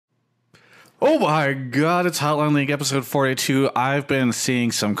Oh my god, it's Hotline League episode 42. I've been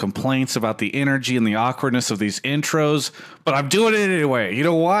seeing some complaints about the energy and the awkwardness of these intros, but I'm doing it anyway. You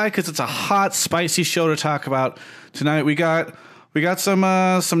know why? Because it's a hot, spicy show to talk about tonight. We got some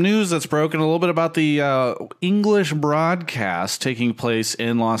news that's broken, a little bit about the English broadcast taking place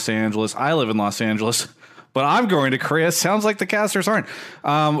in Los Angeles. I live in Los Angeles, but I'm going to Korea. Sounds like the casters aren't.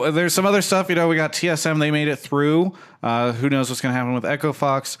 There's some other stuff. We got TSM. They made it through. Who knows what's going to happen with Echo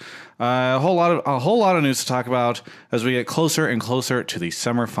Fox? A whole lot of news to talk about as we get closer and closer to the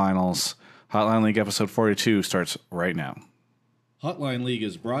summer finals. Hotline League episode 42 starts right now. Hotline League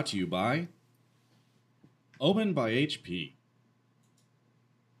is brought to you by Omen by HP.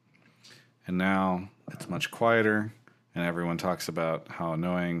 And now it's much quieter, and everyone talks about how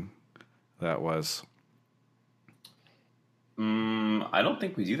annoying that was. I don't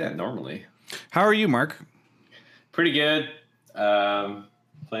think we do that normally. How are you, Mark? Pretty good.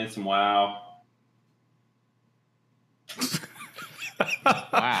 Playing some WoW.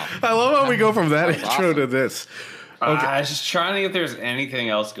 Wow. I love how we go from that intro awesome. To this. Okay. I was just trying to think if there's anything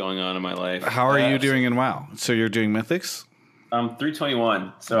else going on in my life. How are you doing in WoW? So you're doing Mythics?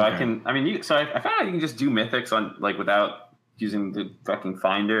 321. So okay. I found out you can just do Mythics on without using the fucking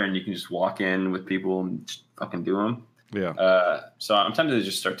Finder, and you can just walk in with people and just fucking do them. Yeah. So I'm tempted to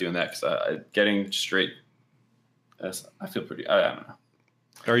just start doing that because getting straight. I feel pretty. I don't know.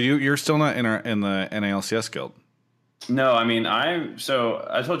 Are you're still not in the NALCS guild? No, I mean I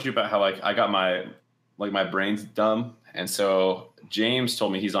told you about how I got my brain's dumb, and so James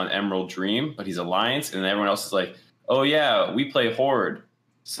told me he's on Emerald Dream, but he's Alliance, and everyone else is like, oh yeah, we play Horde.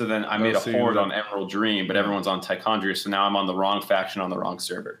 So then I made a Horde on Emerald Dream, but everyone's on Tichondria, so now I'm on the wrong faction on the wrong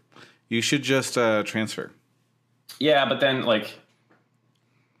server. You should just transfer. Yeah, but then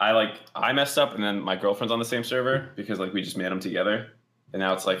I messed up, and then my girlfriend's on the same server because we just made them together. And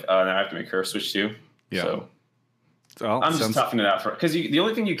now it's now I have to make her switch too. Yeah. So I'm just toughing it out because the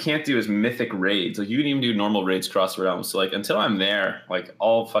only thing you can't do is mythic raids. You can even do normal raids cross realms. So until I'm there,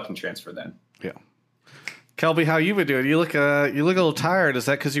 I'll fucking transfer then. Yeah. Kelby, how you been doing? You look a little tired. Is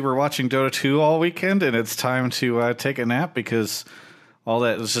that because you were watching Dota 2 all weekend and it's time to take a nap because all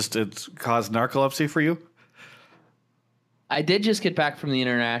that is it's caused narcolepsy for you? I did just get back from the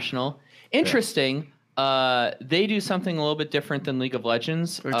International. Interesting. Yeah. They do something a little bit different than League of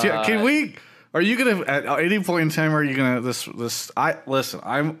Legends. Are you gonna at any point in time? Are you gonna this?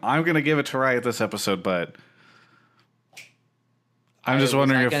 I'm gonna give it to Riot this episode, but I'm just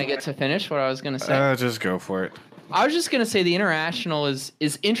wondering if I'm gonna get to finish what I was gonna say. Just go for it. I was just gonna say the International is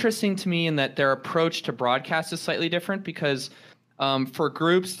interesting to me in that their approach to broadcast is slightly different because for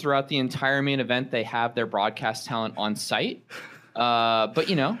groups throughout the entire main event they have their broadcast talent on site, but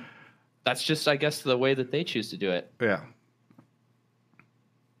that's just, I guess, the way that they choose to do it. Yeah.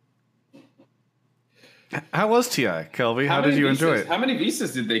 How was TI, Kelby? How did you enjoy it? How many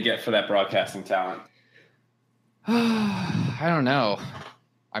visas did they get for that broadcasting talent? I don't know.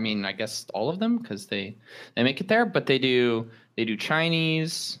 I mean, I guess all of them because they make it there, but they do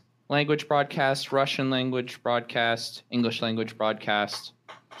Chinese language broadcast, Russian language broadcast, English language broadcast.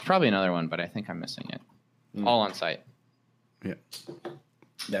 There's probably another one, but I think I'm missing it. All on site. Yeah.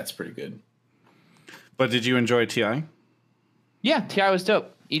 That's pretty good. But did you enjoy TI? Yeah, TI was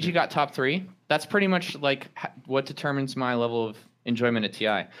dope. EG got top 3. That's pretty much what determines my level of enjoyment at TI.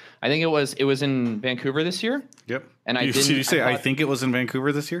 I think it was in Vancouver this year. Yep. And I think it was in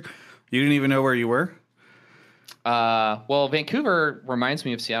Vancouver this year? You didn't even know where you were? Well, Vancouver reminds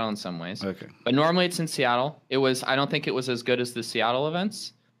me of Seattle in some ways. Okay. But normally it's in Seattle. I don't think it was as good as the Seattle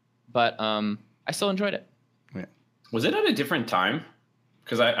events, but I still enjoyed it. Yeah. Was it at a different time?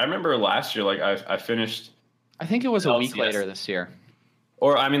 Because I remember last year, I finished. I think it was a week later this year.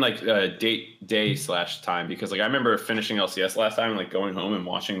 Or I mean, day/time. Because I remember finishing LCS last time, and going home and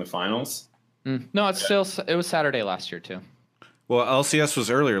watching the finals. No, it was Saturday last year too. Well, LCS was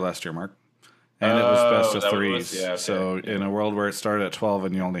earlier last year, Mark, and it was best of threes. Okay. So in a world where it started at 12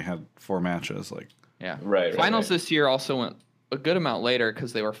 and you only had 4 matches, yeah, right. Finals this year also went a good amount later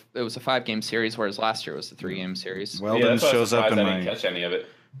because it was a 5-game series, whereas last year was a 3-game series. Weldon shows up in I didn't catch any of it.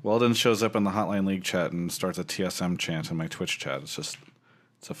 Weldon shows up in the Hotline League chat and starts a TSM chant in my Twitch chat. It's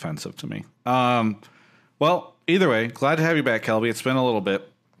offensive to me. Well, either way, glad to have you back, Kelby. It's been a little bit.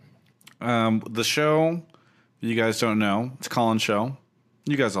 The show, you guys don't know, it's Colin's show.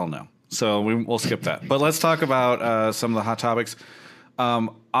 You guys all know, so we'll skip that. But let's talk about some of the hot topics.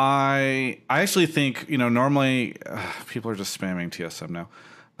 I actually think, normally people are just spamming TSM now.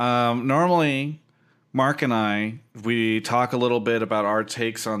 Normally, Mark and we talk a little bit about our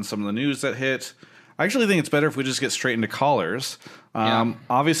takes on some of the news that hit. I actually think it's better if we just get straight into callers.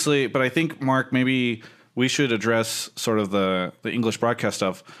 Obviously, but I think, Mark, maybe we should address sort of the English broadcast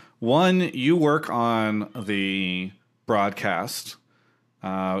stuff. One, you work on the broadcast.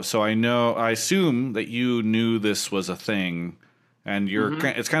 So I assume that you knew this was a thing, and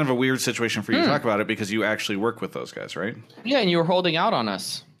it's kind of a weird situation for you to talk about it because you actually work with those guys, right? Yeah, and you were holding out on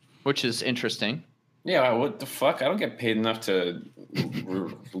us, which is interesting. Yeah, what the fuck? I don't get paid enough to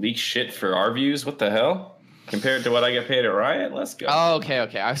leak shit for our views. What the hell? Compared to what I get paid at Riot? Let's go. Oh, okay.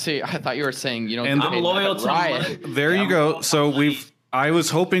 I see. I thought you were saying you don't. And get paid I'm loyal to Riot. There you go. So I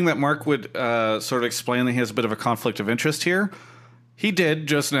was hoping that Mark would sort of explain that he has a bit of a conflict of interest here. He did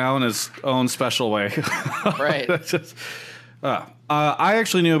just now in his own special way. Right. I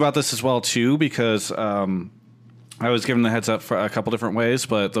actually knew about this as well, too, because I was given the heads up for a couple different ways,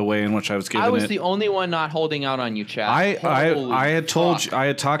 but the way in which I was given it... I was the only one not holding out on you, Chad. I had told you, I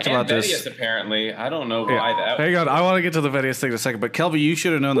had talked about Vedius, this. Apparently. I don't know why that... Hang on, I want to get to the Vedius thing in a second, but Kelby, you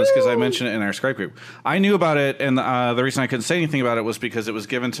should have known this because I mentioned it in our Skype group. I knew about it, and the reason I couldn't say anything about it was because it was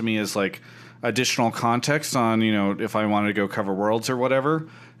given to me as like additional context on, if I wanted to go cover Worlds or whatever.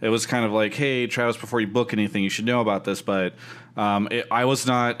 It was kind of like, hey, Travis, before you book anything, you should know about this. But it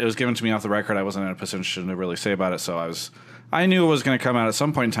was given to me off the record. I wasn't in a position to really say about it. So I knew it was going to come out at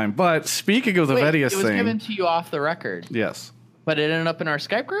some point in time. But speaking of the Vedius thing. It was given to you off the record. Yes. But it ended up in our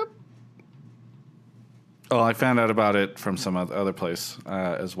Skype group? Oh, I found out about it from some other place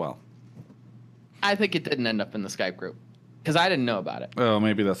as well. I think it didn't end up in the Skype group because I didn't know about it. Oh,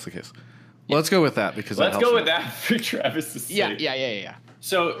 maybe that's the case. Yeah. Let's go with that because let's go with that for Travis to say. Yeah.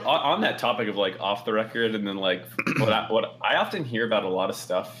 So on that topic of like off the record, and then like what I often hear about a lot of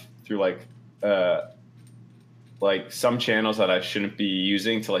stuff through like some channels that I shouldn't be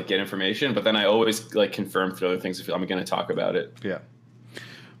using to like get information, but then I always like confirm through other things if I'm going to talk about it. Yeah.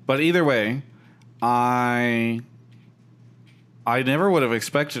 But either way, I never would have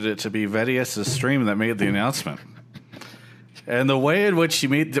expected it to be Vedius' stream that made the announcement. And the way in which he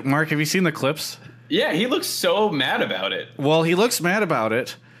made... Mark, have you seen the clips? Yeah, he looks so mad about it. Well, he looks mad about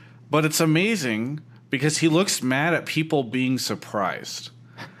it, but it's amazing because he looks mad at people being surprised.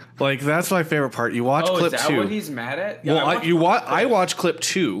 Like, that's my favorite part. You watch clip 2. Is that what he's mad at? Yeah, well, I watch clip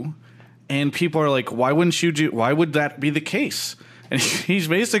 2, and people are like, why would that be the case? And he's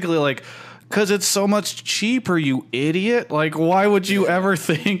basically like... Because it's so much cheaper, you idiot. Like, why would you ever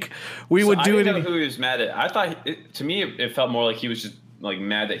think we would do it? I didn't know who he was mad at. I thought, to me, it felt more like he was just like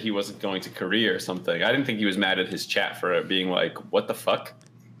mad that he wasn't going to Korea or something. I didn't think he was mad at his chat for it being like, what the fuck?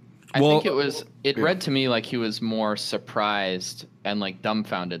 I think it read to me like he was more surprised and like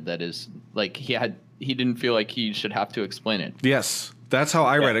dumbfounded that is like he didn't feel like he should have to explain it. Yes. That's how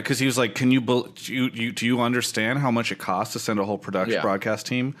I read it, because he was like, do you understand how much it costs to send a whole broadcast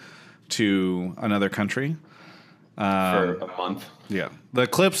team to another country for a month? Yeah, the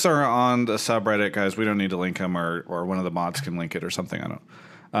clips are on the subreddit, guys. We don't need to link them, or one of the mods can link it or something. I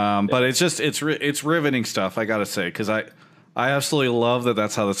don't. But it's just it's riveting stuff, I gotta say, because I absolutely love that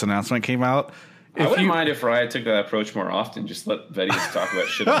that's how this announcement came out. I wouldn't mind if Riot took that approach more often. Just let Vedius talk about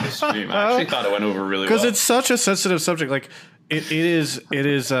shit on the stream. I actually thought it went over really well because it's such a sensitive subject. Like it is.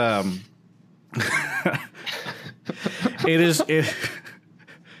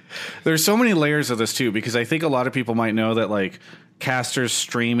 There's so many layers of this too, because I think a lot of people might know that like casters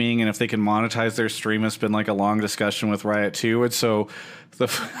streaming and if they can monetize their stream has been like a long discussion with Riot too. And so the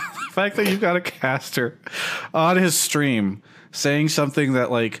fact that you've got a caster on his stream saying something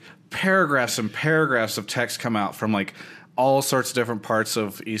that like paragraphs and paragraphs of text come out from like all sorts of different parts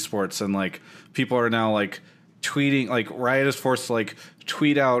of esports, and like people are now like tweeting, like Riot is forced to like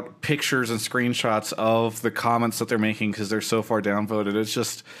tweet out pictures and screenshots of the comments that they're making because they're so far downvoted. It's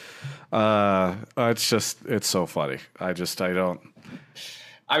just it's so funny. I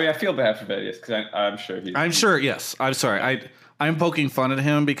mean, I feel bad for Vedius because I'm sure he's... I'm sure, yes. I'm sorry. I'm poking fun at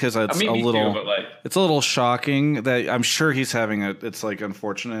him because it's it's a little shocking that I'm sure he's having it's like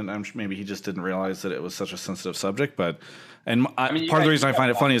unfortunate. Maybe he just didn't realize that it was such a sensitive subject, but part of the reason I find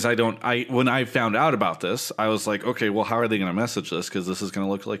it funny is when I found out about this, I was like, okay, well, how are they going to message this? Because this is going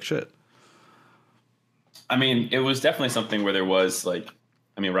to look like shit. I mean, it was definitely something where there was like,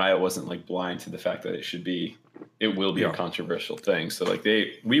 I mean, Riot wasn't like blind to the fact that it will be a controversial thing. So like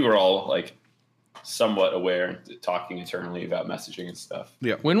we were all like somewhat aware, talking internally about messaging and stuff.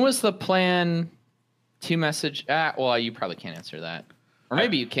 Yeah. When was the plan to message? Well, you probably can't answer that, or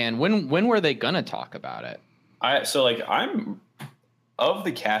maybe you can. When were they gonna talk about it? I'm of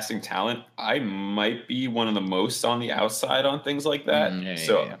the casting talent, I might be one of the most on the outside on things like that.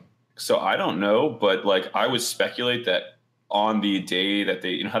 So I don't know, but like I would speculate that on the day that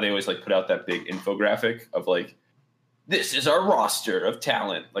they, how they always like put out that big infographic of like, this is our roster of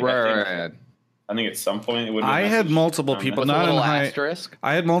talent. Like I think at some point it would. I had multiple people not in high asterisk.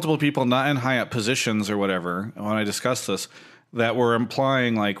 I had multiple people not in high up positions or whatever when I discussed this that were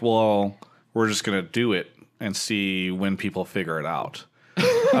implying like, well, we're just gonna do it and see when people figure it out.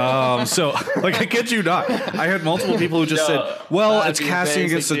 So like I kid you not, I had multiple people who just said, well, it's casting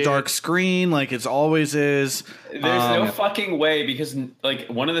against a dark screen like it always is. There's no fucking way, because like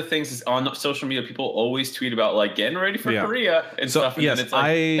one of the things is on social media, people always tweet about like getting ready for Korea and stuff. And it's like,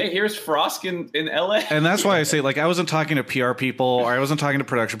 hey, here's Frost in LA. And that's why I say like I wasn't talking to PR people or I wasn't talking to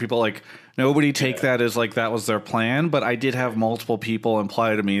production people. Like nobody take that as like that was their plan. But I did have multiple people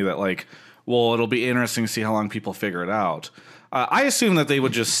imply to me that like, well, it'll be interesting to see how long people figure it out. I assume that they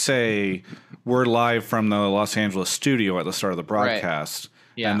would just say we're live from the Los Angeles studio at the start of the broadcast,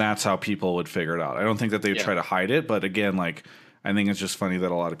 and that's how people would figure it out. I don't think that they would try to hide it, but again, like I think it's just funny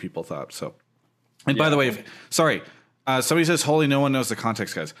that a lot of people thought so. And by the way, somebody says, "Holy, no one knows the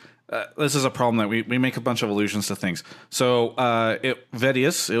context, guys." This is a problem that we make a bunch of allusions to things. So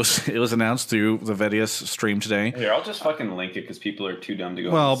Vedius, it was announced through the Vedius stream today. Here, I'll just fucking link it because people are too dumb to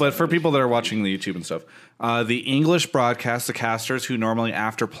go. Well, but for people that are watching the YouTube and stuff, the English broadcast, the casters who normally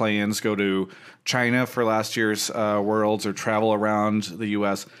after play-ins go to China for last year's Worlds or travel around the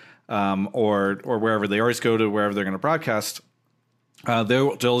U.S. Or wherever, they always go to wherever they're going to broadcast.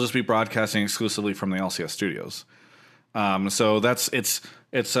 They'll just be broadcasting exclusively from the LCS studios. So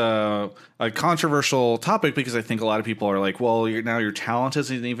it's a controversial topic because I think a lot of people are like, well, now your talent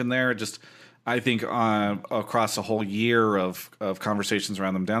isn't even there. Just I think across a whole year of conversations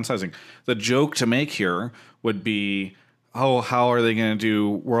around them downsizing, the joke to make here would be, oh, how are they going to do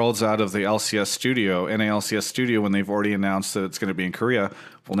Worlds out of the LCS studio, NALCS studio, when they've already announced that it's going to be in Korea?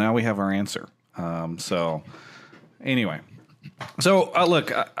 Well, now we have our answer. So anyway. So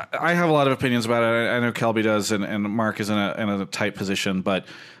look, I have a lot of opinions about it. I know Kelby does, and Mark is in a tight position. But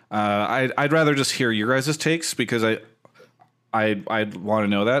I'd rather just hear your guys' takes because I'd want to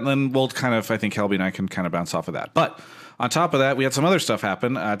know that, and then we'll kind of, I think Kelby and I can kind of bounce off of that. But on top of that, we had some other stuff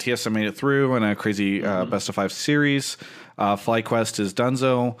happen. TSM made it through in a crazy best of 5 series. FlyQuest is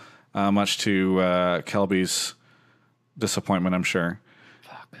donezo, much to Kelby's disappointment, I'm sure.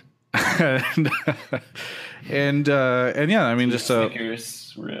 And yeah, I mean, just a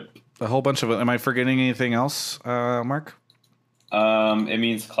whole bunch of it. Am I forgetting anything else, Mark? It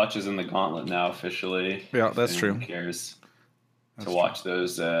means Clutch is in the gauntlet now officially. Yeah, that's true. Who cares to watch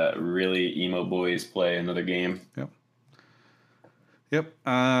those really emo boys play another game? Yep.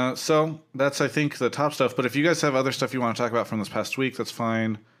 So that's, I think, the top stuff. But if you guys have other stuff you want to talk about from this past week, that's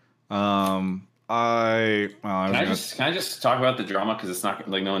fine. Can I just talk about the drama because it's not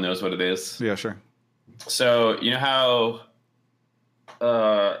like no one knows what it is. Yeah, sure. So you know how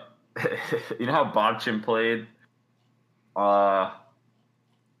Bogchin played on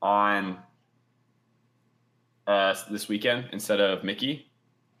this weekend instead of Mickey?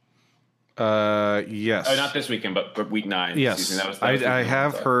 Yes. Oh, not this weekend, but week 9. Yes, I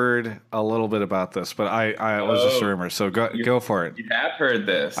have heard a little bit about this, but I was just a rumor. So go for it. You have heard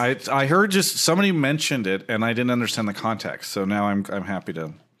this. I heard just somebody mentioned it, and I didn't understand the context. So now I'm happy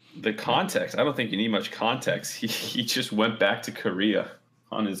to. The context. I don't think you need much context. He just went back to Korea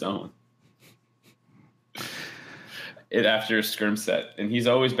on his own. After a scrim set, and he's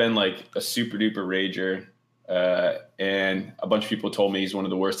always been like a super duper rager. And a bunch of people told me he's one of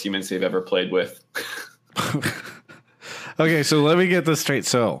the worst teammates they've ever played with. Okay, so let me get this straight.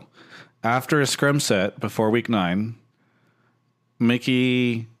 So, after a scrim set before week 9,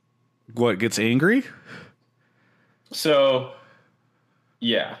 Mickey, gets angry? So,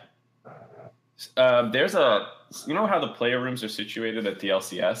 yeah. There's you know how the player rooms are situated at the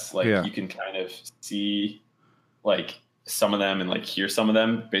LCS? Like, you can kind of see, like, some of them and like hear some of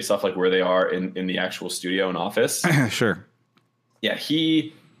them based off like where they are in the actual studio and office. Sure. Yeah,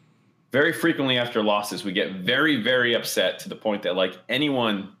 he very frequently after losses would get very, very upset to the point that like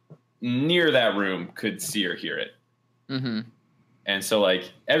anyone near that room could see or hear it. Mm-hmm. And so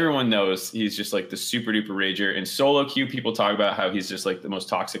like everyone knows he's just like the super duper rager. In solo queue, people talk about how he's just like the most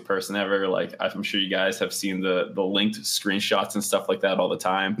toxic person ever. Like I'm sure you guys have seen the linked screenshots and stuff like that all the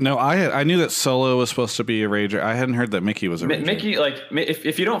time. No, I knew that Solo was supposed to be a rager. I hadn't heard that Mickey was a rager. Mickey, like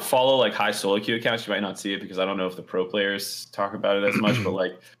if you don't follow like high solo queue accounts, you might not see it because I don't know if the pro players talk about it as much. But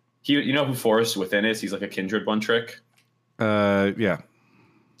like you know who Forrest Within is? He's like a Kindred one trick. Yeah.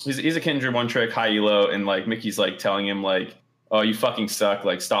 He's a Kindred one trick high elo, and like Mickey's like telling him like, oh, you fucking suck.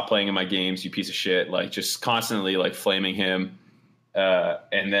 Like, stop playing in my games, you piece of shit. Like, just constantly, like, flaming him.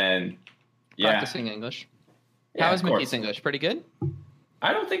 And then, Practicing English. Yeah, How of is Mickey's course. English? Pretty good?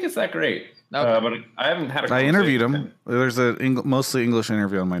 I don't think it's that great, Okay. but I haven't had a I interviewed conversation him. with There's a mostly English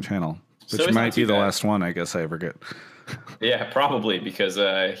interview on my channel, So which it's not might be too the bad. last one I guess I ever get. Yeah, probably because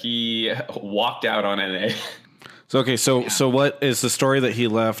he walked out on NA. So okay, so what is the story that he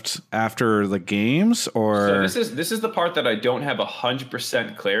left after the games, or So this is the part that I don't have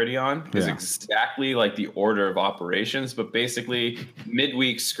 100% clarity on. Is Yeah. exactly like the order of operations, but basically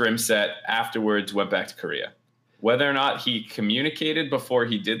midweek scrim set afterwards went back to Korea. Whether or not he communicated before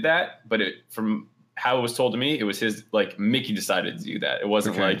he did that, but from how it was told to me, it was his like Mickey decided to do that. It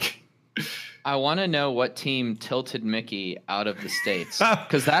wasn't Okay. like I want to know what team tilted Mickey out of the States,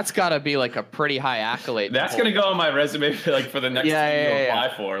 because that's got to be like a pretty high accolade. that's gonna go on my resume like for the next Yeah, thing yeah, you yeah.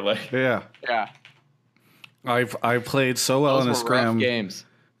 apply for. Like yeah. Yeah, I played so well those in a were rough scrim games.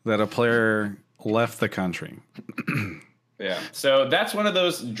 that a player left the country. yeah. So that's one of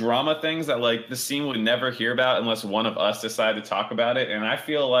those drama things that like the scene would never hear about unless one of us decide to talk about it. And I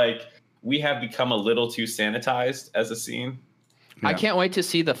feel like we have become a little too sanitized as a scene. I Yeah. can't wait to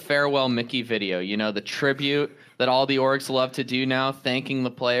see the farewell Mickey video. You know, the tribute that all the orgs love to do now, thanking the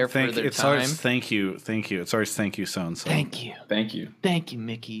player for their It's time. always thank you. It's always thank you so and so. Thank you,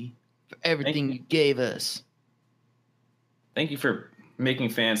 Mickey, for everything you gave us. Thank you for making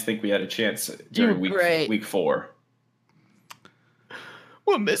fans think we had a chance You're during great. week 4.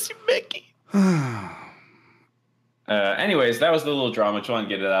 We'll miss you, Mickey. Anyways, that was the little drama. Just want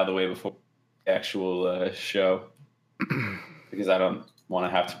to get it out of the way before the actual show because I don't want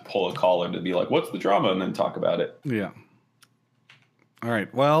to have to pull a caller to be like, "What's the drama?" and then talk about it. Yeah. All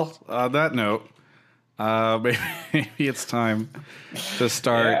right. Well, on that note, maybe it's time to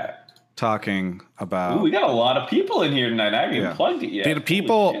start Yeah. talking about. Ooh, we got a lot of people in here tonight. I haven't even Yeah. plugged it yet.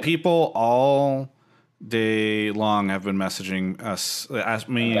 People Holy shit. all day long have been messaging us, ask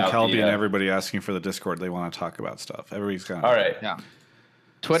me and About Kelby the, and everybody asking for the Discord. They want to talk about stuff. Everybody's got. All right. Yeah.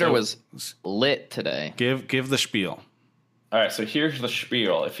 Twitter So- was lit today. Give the spiel. All right, so here's the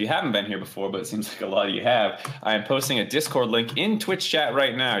spiel. If you haven't been here before, but it seems like a lot of you have, I am posting a Discord link in Twitch chat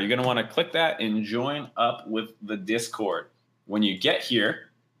right now. You're going to want to click that and join up with the Discord. When you get here,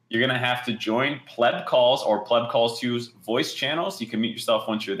 you're going to have to join Pleb Calls or Pleb Calls 2's voice channels. You can mute yourself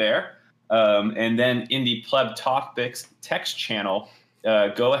once you're there. And then in the Pleb Topics text channel,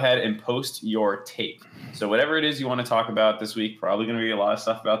 go ahead and post your take. So whatever it is you want to talk about this week, probably going to be a lot of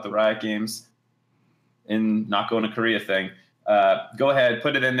stuff about the Riot Games and not going to Korea thing. Go ahead,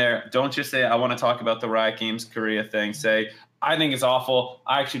 put it in there. Don't just say, I want to talk about the Riot Games Korea thing. Say, I think it's awful.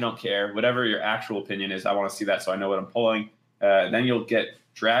 I actually don't care. Whatever your actual opinion is, I want to see that so I know what I'm pulling. Then you'll get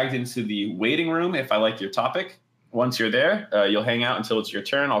dragged into the waiting room if I like your topic. Once you're there, you'll hang out until it's your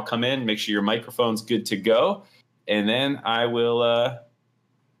turn. I'll come in, make sure your microphone's good to go, and then I will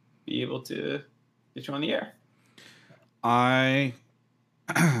be able to get you on the air. I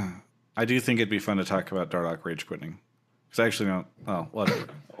do think it'd be fun to talk about Dardock rage quitting. Because I actually don't. Oh, whatever.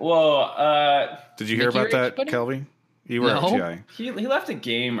 Well, Did you hear Mickey about that, rage quitting? Kelby? You were No. FGI. he left a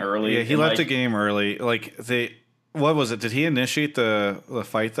game early. Yeah, he and, left a like, game early. Like what was it? Did he initiate the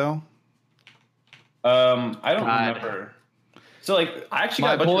fight though? I don't God. remember. So like, I actually My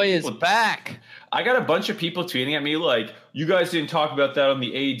got a bunch boy of is people, back. I got a bunch of people tweeting at me like, "You guys didn't talk about that on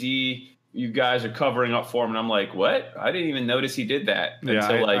the AD. You guys are covering up for him." And I'm like, "What? I didn't even notice he did that Yeah,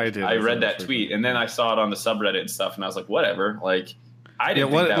 until I like did. I I thought read it that was tweet, freaking- and then I saw it on the subreddit and stuff, and I was like, whatever. Like, I Yeah.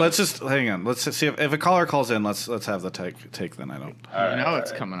 didn't. think that Let's was, just hang on. Let's see if a caller calls in. Let's have the take. Then I don't. All right, You know all it's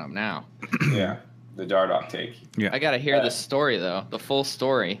right. coming up now. Yeah, the Dardock take. I got to hear the story, though. The full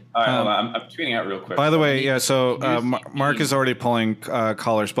story. All right, hold on. I'm tweeting out real quick. By the way, yeah. So Use Mark is already pulling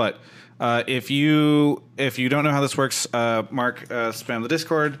callers, but if you don't know how this works, Mark, spam the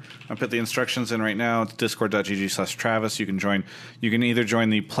Discord. I put the instructions in right now. It's discord.gg/Travis. You can join. You can either join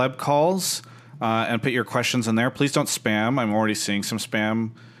the pleb calls and put your questions in there. Please don't spam. I'm already seeing some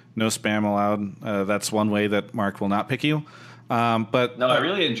spam. No spam allowed. That's one way that Mark will not pick you. But No, I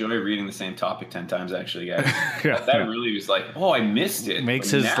really enjoy reading the same topic 10 times, actually, guys. Yeah. that really was like, oh, I missed it.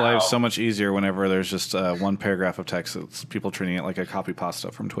 makes But his now- life so much easier whenever there's just one paragraph of text. It's people treating it like a copy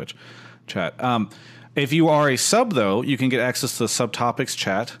pasta from Twitch chat. If you are a sub, though, you can get access to the subtopics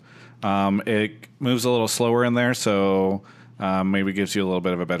chat. It moves a little slower in there, so maybe gives you a little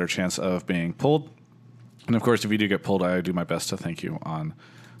bit of a better chance of being pulled. And of course, if you do get pulled, I do my best to thank you on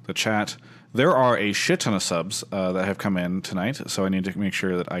the chat. There are a shit ton of subs that have come in tonight, so I need to make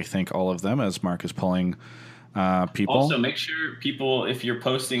sure that I thank all of them as Mark is pulling people. Also, make sure people, if you're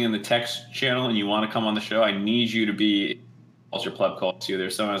posting in the text channel and you want to come on the show, I need you to be Ultra Pleb Call too.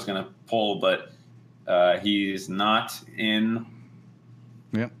 There's someone I was going to pull, but he's not in.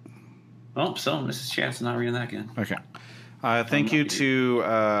 Yep. Oh, so Mrs. Chance not reading that again. Okay. Thank you to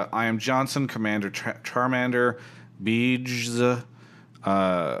I am Johnson, Commander Charmander, Beej,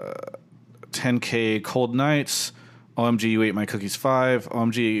 10K Cold Knights, OMG You Ate My Cookies 5,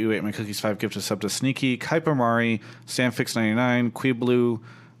 OMG You Ate My Cookies 5 gift a sub to Sneaky, Kuiper Mari, Samfix99, Quiblu,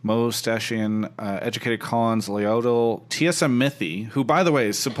 Mo Stashian, Educated Collins, Leodal, TSM Mithy, who by the way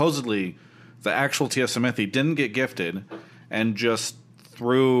is supposedly the actual TSM Mithy, didn't get gifted and just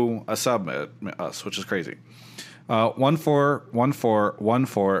threw a sub at us, which is crazy.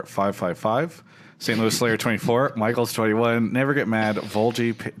 141414555, St. Louis Slayer 24, Michaels 21, Never Get Mad,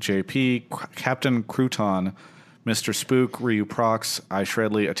 Volgy JP, Captain Crouton, Mr. Spook, Ryu Prox, I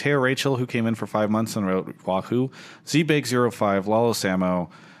Shredley, Ateo Rachel, who came in for 5 months and wrote Wahoo, ZBake05, Lalo Samo,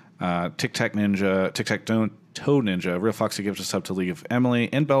 Tic Tac Ninja, Tic Tac Toe Ninja, Real Foxy gives a sub to League of Emily,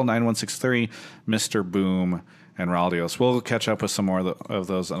 Inbell9163, Mr. Boom, and Raldios. We'll catch up with some more of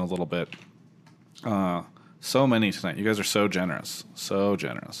those in a little bit. So many tonight. You guys are so generous. So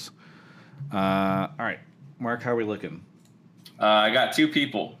generous. All right. Mark, how are we looking? I got 2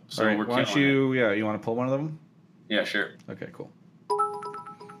 people. So All right, we're why don't killing you, you want to pull one of them? it. Yeah, sure. Okay, cool.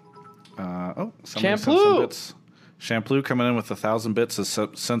 Somebody sent Shampoo. some bits. Shampoo coming in with 1,000 bits.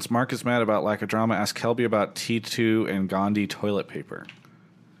 Since Mark is mad about lack of drama, ask Kelby about T2 and Gandhi toilet paper.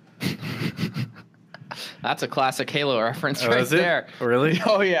 That's a classic Halo reference right is it? there. Really?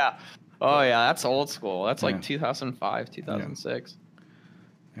 Oh yeah. Oh yeah, that's old school. That's like Yeah. 2005, 2006.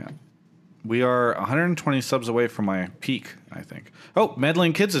 Yeah. We are 120 subs away from my peak, I think. Oh,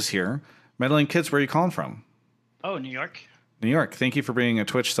 Meddling Kids is here. Meddling Kids, where are you calling from? Oh, New York. New York. Thank you for being a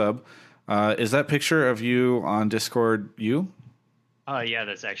Twitch sub. Is that picture of you on Discord you? Yeah,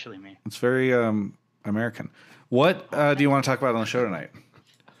 that's actually me. It's very American. What do you want to talk about on the show tonight?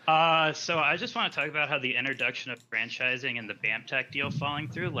 So I just want to talk about how the introduction of franchising and the BAMTech deal falling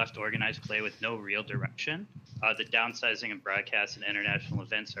through left organized play with no real direction. The downsizing of broadcasts and international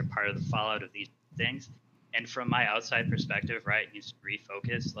events are part of the fallout of these things. And from my outside perspective, Riot needs to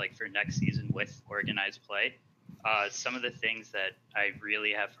refocus, like for next season with organized play. Some of the things that I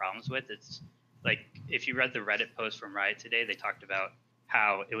really have problems with, it's like if you read the Reddit post from Riot today, they talked about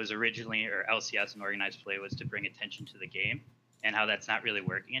how it was originally, or LCS and organized play was to bring attention to the game, and how that's not really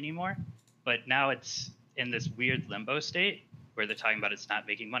working anymore. But now it's in this weird limbo state where they're talking about it's not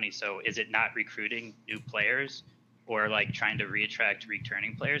making money. So is it not recruiting new players or like trying to reattract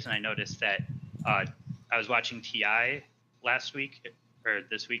returning players? And I noticed that I was watching TI last week or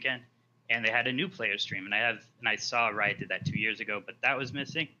this weekend, and they had a new player stream, and I saw Riot did that 2 years ago, but that was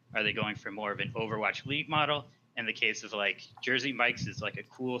missing. Are they going for more of an Overwatch League model? In the case of like Jersey Mike's is like a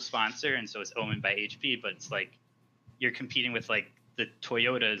cool sponsor, and so it's owned by HP, but it's like you're competing with like the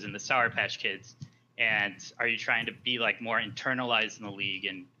Toyotas and the Sour Patch Kids, and are you trying to be like more internalized in the league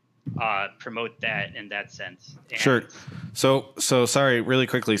and promote that in that sense? And Sure. So sorry, really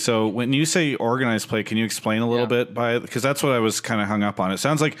quickly. So when you say organized play, can you explain a little bit because that's what I was kind of hung up on. It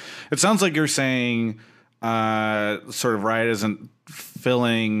sounds like you're saying sort of Riot isn't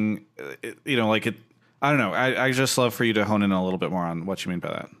filling, like it. I don't know. I just love for you to hone in a little bit more on what you mean by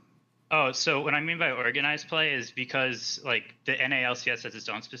that. Oh, so what I mean by organized play is because like the NALCS has its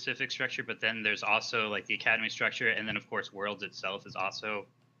own specific structure, but then there's also like the academy structure, and then of course Worlds itself is also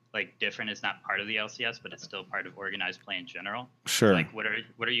like different. It's not part of the LCS, but it's still part of organized play in general. Sure. Like what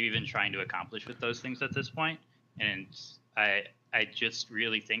are you even trying to accomplish with those things at this point? And I just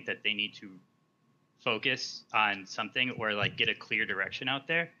really think that they need to focus on something or like get a clear direction out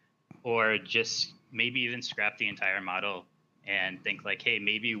there, or just maybe even scrap the entire model and think like, hey,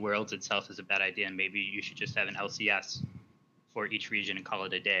 maybe Worlds itself is a bad idea, and maybe you should just have an LCS for each region and call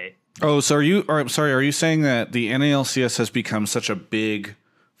it a day. Oh, so are you saying that the NALCS has become such a big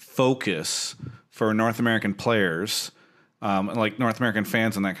focus for North American players, like North American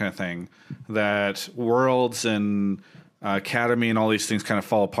fans and that kind of thing, that Worlds and Academy and all these things kind of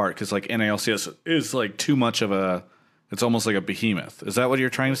fall apart because like NALCS is like too much of it's almost like a behemoth. Is that what you're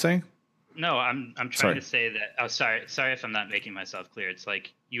trying to say? No, I'm trying to say that. Oh, sorry if I'm not making myself clear. It's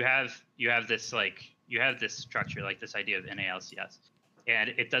like you have this structure, like this idea of NALCS,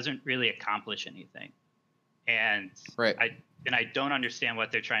 and it doesn't really accomplish anything. And right. I don't understand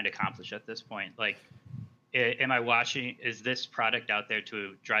what they're trying to accomplish at this point. Like, is this product out there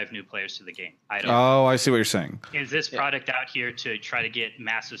to drive new players to the game? I don't know. I see what you're saying. Is this product out here to try to get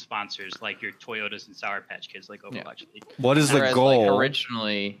massive sponsors like your Toyotas and Sour Patch Kids like Overwatch League? What is the goal? Like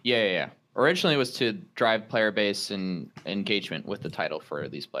originally, Originally it was to drive player base and engagement with the title for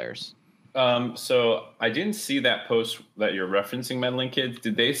these players. So I didn't see that post that you're referencing, Meddling Kids.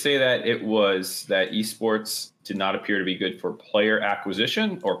 Did they say that it was that esports did not appear to be good for player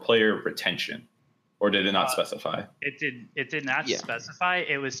acquisition or player retention, or did it not specify? It did not specify.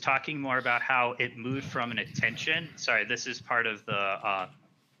 It was talking more about how it moved from an attention. Sorry, this is part of the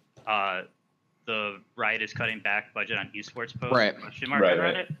Riot is cutting back budget on esports post. Right. Question mark on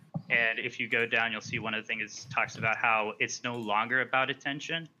Reddit. And if you go down, you'll see one of the things talks about how it's no longer about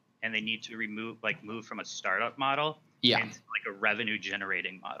attention, and they need to move from a startup model into like a revenue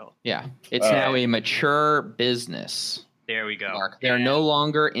generating model. Yeah, it's now a mature business. There we go. Mark. They're no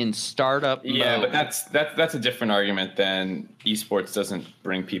longer in startup mode. But that's a different argument than esports doesn't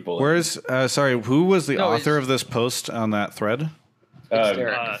bring people. Where's who was the author of this post on that thread?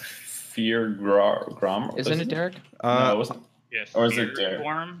 Derek. Fear Grom. Isn't it Derek? No, it wasn't. Yeah, or is it Derek?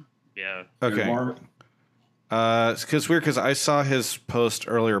 Yeah. Okay. It's weird because I saw his post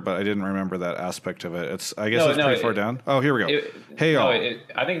earlier, but I didn't remember that aspect of it. It's pretty far down. Oh, here we go. Hey, y'all.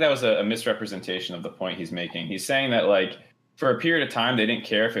 I think that was a misrepresentation of the point he's making. He's saying that like for a period of time they didn't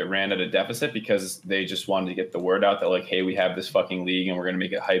care if it ran at a deficit because they just wanted to get the word out that like, hey, we have this fucking league and we're going to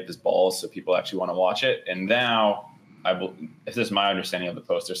make it hype as balls so people actually want to watch it. And now, this is my understanding of the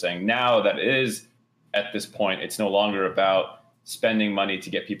post, they're saying now that it is at this point, it's no longer about spending money to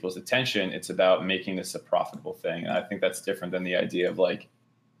get people's attention. It's about making this a profitable thing. And I think that's different than the idea of like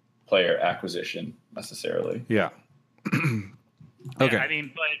player acquisition necessarily. Yeah. Okay. Yeah, I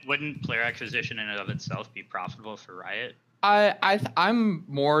mean, but wouldn't player acquisition in and of itself be profitable for Riot? I'm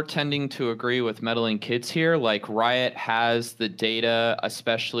more tending to agree with Meddling Kids here. Like Riot has the data,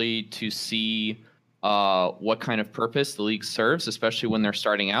 especially to see what kind of purpose the league serves, especially when they're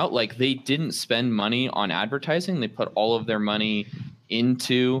starting out. Like they didn't spend money on advertising. They put all of their money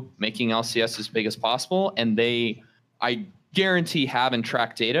into making LCS as big as possible. And I guarantee, have and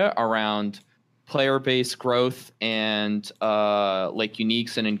track data around player base growth and like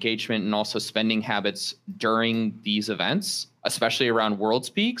uniques and engagement and also spending habits during these events, especially around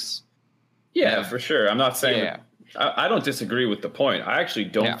Worlds Peaks. Yeah, for sure. I'm not saying I don't disagree with the point. I actually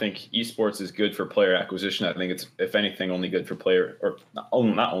don't think esports is good for player acquisition. I think it's, if anything, only good for player, or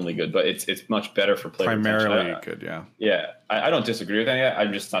not only good, but it's much better for player primarily good. Yeah, I don't disagree with any of that.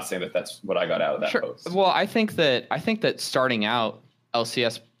 I'm just not saying that that's what I got out of that post. Well, I think that starting out,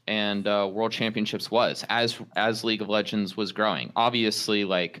 LCS and World Championships was as League of Legends was growing. Obviously,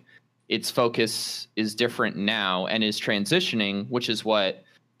 like its focus is different now and is transitioning, which is what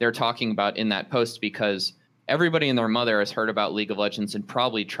they're talking about in that post, because everybody and their mother has heard about League of Legends and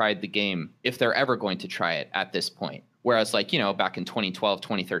probably tried the game if they're ever going to try it at this point. Whereas like, back in 2012,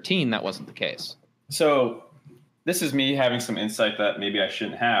 2013, that wasn't the case. So this is me having some insight that maybe I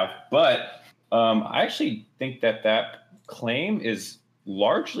shouldn't have, but I actually think that claim is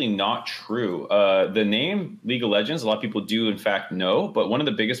largely not true. The name League of Legends, a lot of people do in fact know, but one of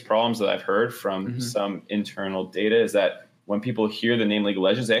the biggest problems that I've heard from some internal data is that when people hear the name League of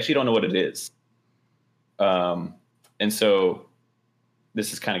Legends, they actually don't know what it is. And so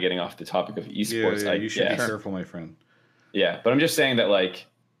this is kind of getting off the topic of esports. Yeah, you should be careful, my friend. Yeah, but I'm just saying that, like,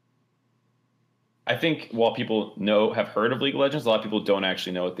 I think while people have heard of League of Legends, a lot of people don't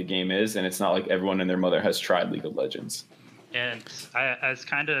actually know what the game is, and it's not like everyone and their mother has tried League of Legends. And as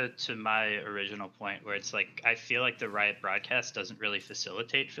kind of to my original point, where it's like, I feel like the Riot broadcast doesn't really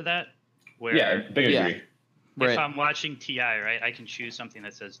facilitate for that. Where big agree. If I'm watching TI, right, I can choose something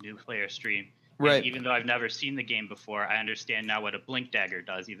that says new player stream. Right. And even though I've never seen the game before, I understand now what a blink dagger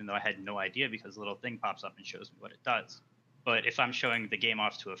does, even though I had no idea because a little thing pops up and shows me what it does. But if I'm showing the game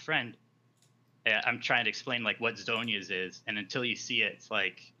off to a friend, I'm trying to explain like what Zhonya's is, and until you see it, it's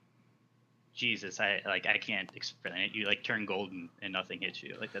like, Jesus, I can't explain it. You like turn golden and nothing hits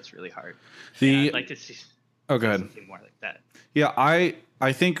you. Like that's really hard. I'd like to see. Oh, go ahead. Something more like that. Yeah, I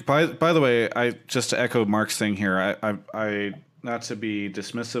think by the way, just to echo Mark's thing here, I not to be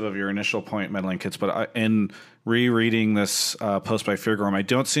dismissive of your initial point, Meddling Kids, but in rereading this post by Feargorm, I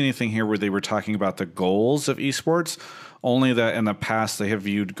don't see anything here where they were talking about the goals of esports, only that in the past they have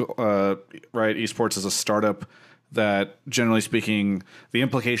viewed esports as a startup that, generally speaking, the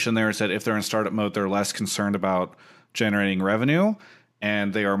implication there is that if they're in startup mode, they're less concerned about generating revenue,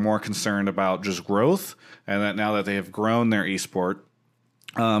 and they are more concerned about just growth, and that now that they have grown their esport,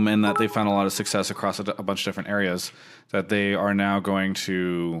 and that they found a lot of success across a bunch of different areas, that they are now going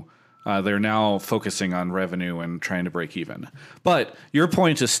to they're now focusing on revenue and trying to break even. But your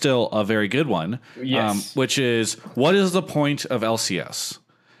point is still a very good one, which is, what is the point of LCS?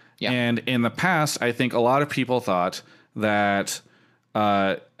 Yeah. And in the past, I think a lot of people thought that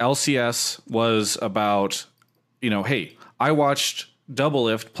LCS was about, hey, I watched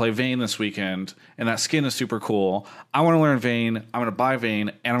Doublelift play Vayne this weekend, and that skin is super cool. I want to learn Vayne. I'm going to buy Vayne,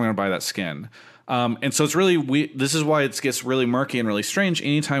 and I'm going to buy that skin. And so it's really this is why it gets really murky and really strange.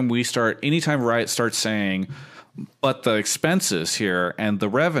 Anytime Riot starts saying, but the expenses here and the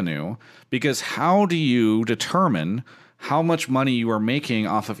revenue, because how do you determine how much money you are making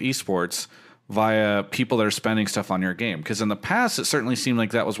off of esports via people that are spending stuff on your game? Because in the past, it certainly seemed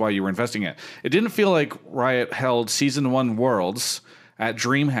like that was why you were investing it. It didn't feel like Riot held Season 1 Worlds at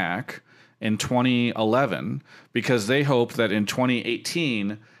DreamHack in 2011 because they hoped that in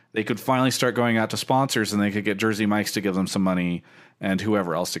 2018 they could finally start going out to sponsors and they could get Jersey Mike's to give them some money and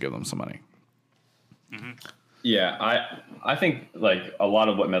whoever else to give them some money. Mm-hmm. Yeah, I think like a lot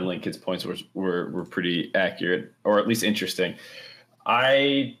of what Meddling Kids points were pretty accurate, or at least interesting.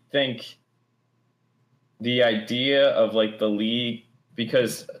 I think the idea of like the league,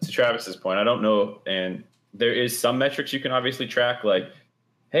 because to Travis's point, I don't know, and there is some metrics you can obviously track, like,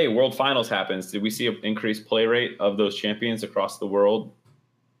 hey, World Finals happens. Did we see an increased play rate of those champions across the world?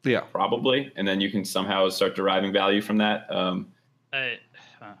 Yeah, probably. And then you can somehow start deriving value from that.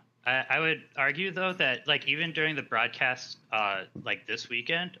 I would argue though that like even during the broadcast like this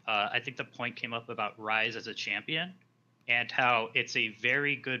weekend, I think the point came up about Ryze as a champion and how it's a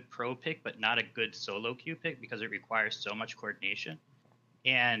very good pro pick, but not a good solo queue pick because it requires so much coordination.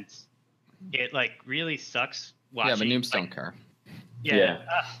 And it like really sucks watching. Yeah, but noobs don't care.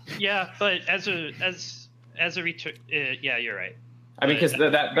 Yeah, but as a return, yeah, you're right. I mean, because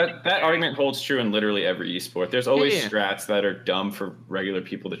that argument holds true in literally every esport. There's always strats that are dumb for regular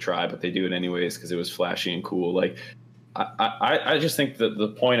people to try, but they do it anyways because it was flashy and cool. Like, I just think that the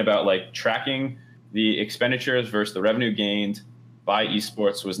point about like tracking the expenditures versus the revenue gained by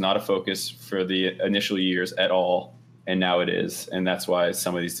esports was not a focus for the initial years at all, and now it is, and that's why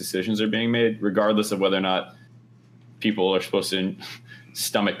some of these decisions are being made, regardless of whether or not people are supposed to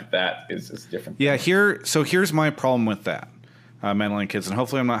stomach that is different. Yeah, here's my problem with that. Meddling Kids, and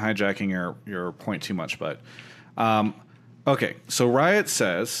hopefully I'm not hijacking your point too much, but okay. So Riot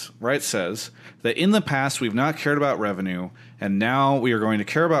says that in the past we've not cared about revenue, and now we are going to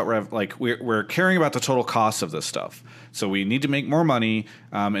care about we're caring about the total cost of this stuff. So we need to make more money,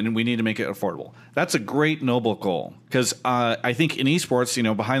 and we need to make it affordable. That's a great noble goal because I think in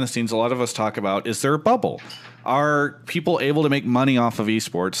esports, behind the scenes, a lot of us talk about, is there a bubble? Are people able to make money off of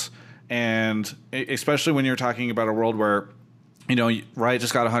esports? And especially when you're talking about a world where Riot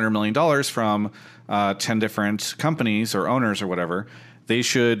just got $100 million from 10 different companies or owners or whatever. They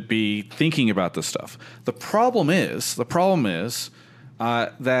should be thinking about this stuff. The problem is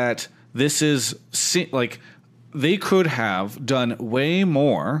that this is like they could have done way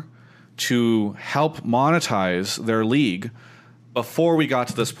more to help monetize their league before we got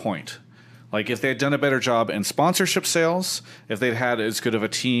to this point. Like if they had done a better job in sponsorship sales, if they'd had as good of a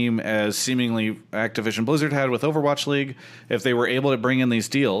team as seemingly Activision Blizzard had with Overwatch League, if they were able to bring in these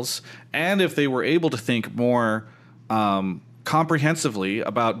deals, and if they were able to think more comprehensively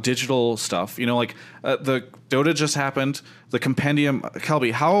about digital stuff, the Dota just happened, the Compendium,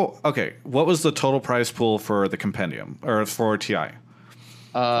 Kelby, what was the total prize pool for the Compendium or for TI?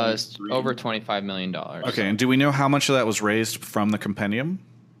 Over $25 million. Okay, and do we know how much of that was raised from the Compendium?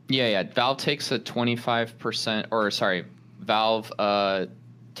 Yeah. Valve takes a 25%, Valve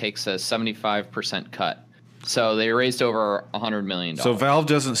takes a 75% cut. So they raised over $100 million. So Valve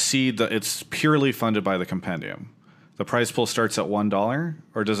doesn't see that it's purely funded by the Compendium. The prize pool starts at $1,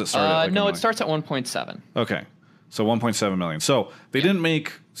 or does it start at no, it starts at 1.7. Okay. So 1.7 million. So they didn't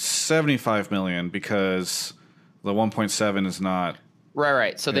make 75 million because the 1.7 is not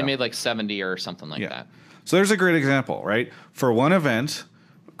Right. So they made like 70 or something like that. So there's a great example, right? For one event,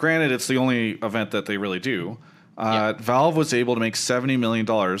 granted, it's the only event that they really do. Valve was able to make $70 million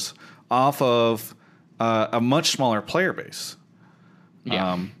off of a much smaller player base.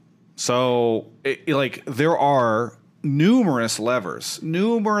 Yeah. So there are numerous levers,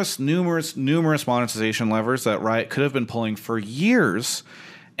 numerous monetization levers that Riot could have been pulling for years,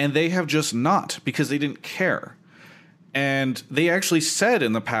 and they have just not because they didn't care. And they actually said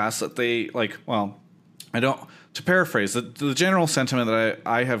in the past that to paraphrase, the general sentiment that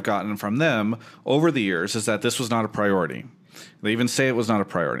I have gotten from them over the years is that this was not a priority. They even say it was not a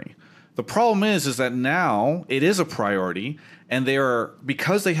priority. The problem is that now it is a priority, and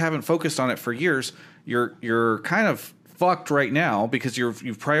because they haven't focused on it for years, you're kind of fucked right now because you've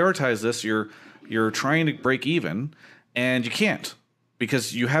prioritized this. You're trying to break even, and you can't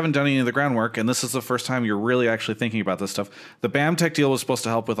because you haven't done any of the groundwork, and this is the first time you're really actually thinking about this stuff. The BAMTech deal was supposed to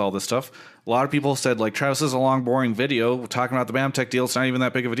help with all this stuff. A lot of people said, like, Travis is a long, boring video talking about the BAMTech deal. It's not even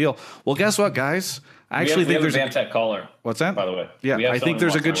that big of a deal. Well, guess what, guys? I actually think there's a BAMTech caller. What's that? By the way, yeah, I think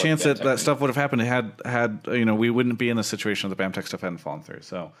there's a good chance that stuff would have happened had we wouldn't be in the situation if the BAMTech stuff hadn't fallen through.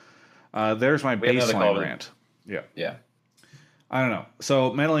 So there's my baseline rant. Yeah. I don't know.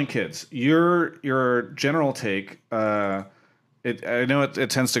 So, meddling kids, your general take. I know it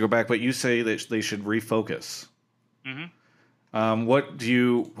tends to go back, but you say that they should refocus. Mm-hmm.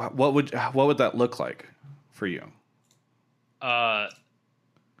 What would that look like for you?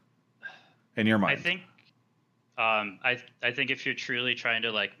 In your mind, I think if you're truly trying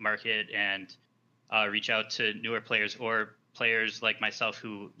to like market and reach out to newer players or players like myself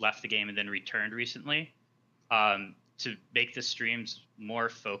who left the game and then returned recently, to make the streams more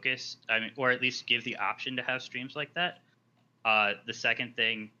focused, or at least give the option to have streams like that. The second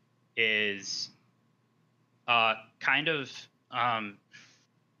thing is not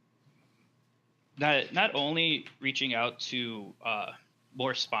only reaching out to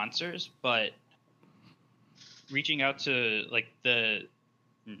more sponsors, but reaching out to like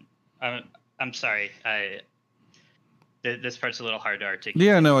I'm sorry, this part's a little hard to articulate.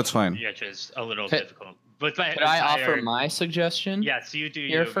 Yeah, no, it's fine. Yeah, it's a little difficult. But could I offer my suggestion? Yes, you do.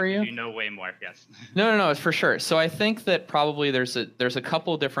 You know way more. Yes. No, it's for sure. So I think that probably there's a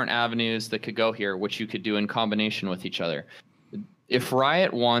couple different avenues that could go here, which you could do in combination with each other. If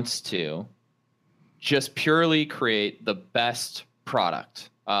Riot wants to just purely create the best product,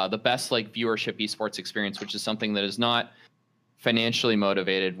 the best like viewership esports experience, which is something that is not financially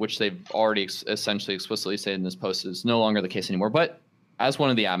motivated, which they've already essentially explicitly said in this post is no longer the case anymore, but as one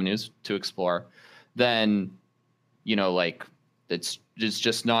of the avenues to explore, then, like it's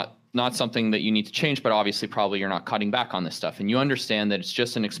just not something that you need to change, but obviously probably you're not cutting back on this stuff. And you understand that it's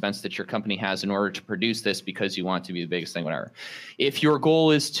just an expense that your company has in order to produce this because you want it to be the biggest thing, whatever. If your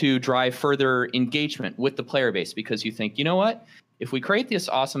goal is to drive further engagement with the player base because you think, you know what, if we create this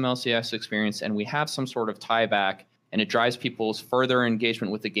awesome LCS experience and we have some sort of tie back and it drives people's further engagement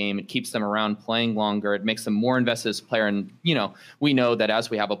with the game, it keeps them around playing longer, it makes them more invested as a player. And, we know that as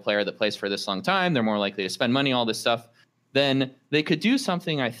we have a player that plays for this long time, they're more likely to spend money, all this stuff. Then they could do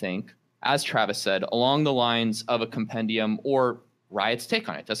something, I think, as Travis said, along the lines of a compendium or Riot's take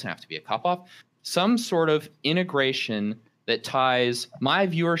on it. It doesn't have to be a cop-off. Some sort of integration that ties my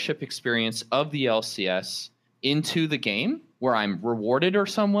viewership experience of the LCS into the game where I'm rewarded or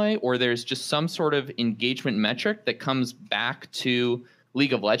some way, or there's just some sort of engagement metric that comes back to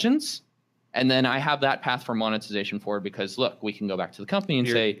League of Legends. And then I have that path for monetization forward because look, we can go back to the company and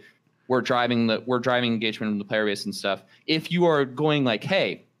say, we're driving engagement in the player base and stuff. If you are going like,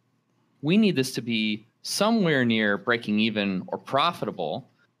 hey, we need this to be somewhere near breaking even or profitable,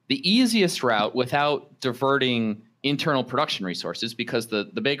 the easiest route without diverting internal production resources, because the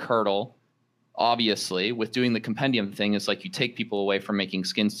big hurdle, obviously, with doing the compendium thing is like you take people away from making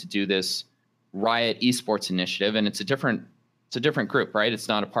skins to do this Riot esports initiative, and it's a different group, right? It's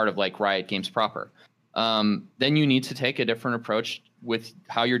not a part of like Riot Games proper. Then you need to take a different approach with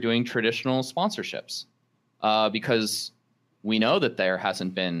how you're doing traditional sponsorships, because we know that there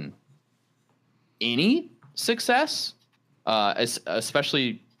hasn't been any success,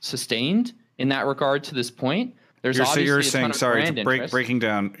 especially sustained in that regard to this point. There's you're saying, sorry, breaking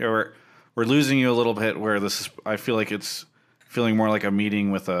down, we're losing you a little bit where this is, I feel like it's feeling more like a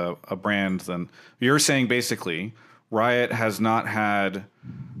meeting with a brand than you're saying. Basically, Riot has not had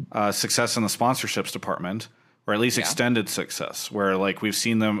success in the sponsorships department, or at least extended success, where like we've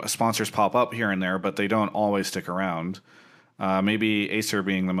seen them sponsors pop up here and there, but they don't always stick around. Maybe Acer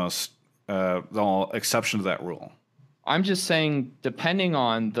being the most the exception to that rule. I'm just saying, depending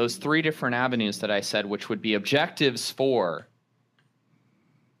on those three different avenues that I said, which would be objectives for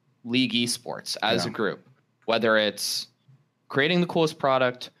League esports as a group, whether it's creating the coolest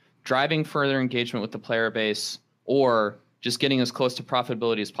product, driving further engagement with the player base, or just getting as close to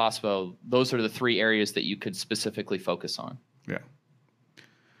profitability as possible, those are the three areas that you could specifically focus on. Yeah.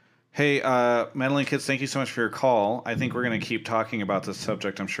 Hey, Meddling Kids, thank you so much for your call. I think we're going to keep talking about this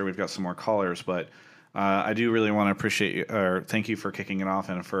subject. I'm sure we've got some more callers, but I do really want to appreciate you, or thank you for kicking it off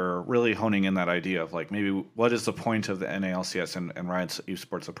and for really honing in that idea of like maybe what is the point of the NALCS and Riot's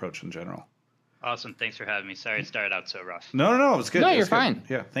esports approach in general. Awesome. Thanks for having me. Sorry it started out so rough. No, it was good. No, you're fine.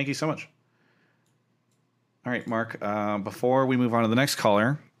 Yeah, thank you so much. All right, Mark, before we move on to the next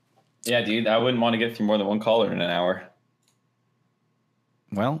caller. Yeah, dude, I wouldn't want to get through more than one caller in an hour.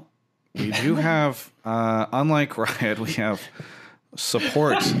 Well, we do have, unlike Riot, we have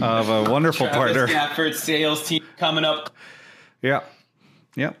support of a wonderful partner. Stafford sales team coming up. Yeah.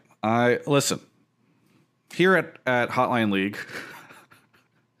 Yep. I listen. Here at Hotline League,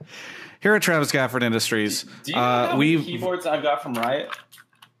 here at Travis Gafford Industries, Do you know how many keyboards I've got from Riot?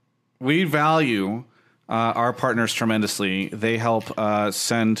 we value our partners tremendously. They help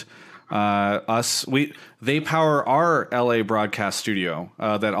send us. They power our LA broadcast studio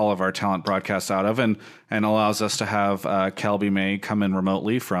that all of our talent broadcasts out of, and allows us to have Kelby May come in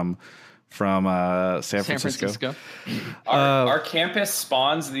remotely from San Francisco. Our campus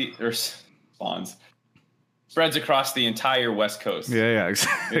spreads across the entire West Coast. Yeah, We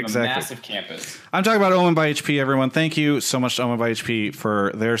exactly. have a massive campus. I'm talking about Omen by HP, everyone. Thank you so much to Omen by HP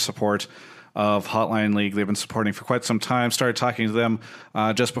for their support of Hotline League. They've been supporting for quite some time. Started talking to them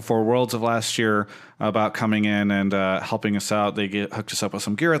just before Worlds of last year about coming in and helping us out. They hooked us up with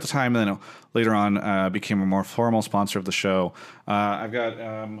some gear at the time, and then later on became a more formal sponsor of the show. I've got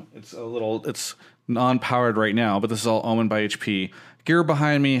it's non-powered right now, but this is all Omen by HP. Gear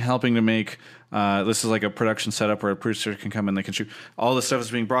behind me helping to make this is like a production setup where a producer can come in, they can shoot. All this stuff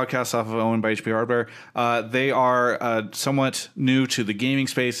is being broadcast off of Owen by HP hardware. They are somewhat new to the gaming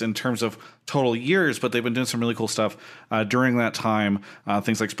space in terms of total years, but they've been doing some really cool stuff during that time.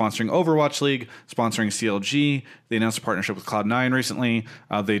 Things like sponsoring Overwatch League, sponsoring CLG. They announced a partnership with Cloud9 recently.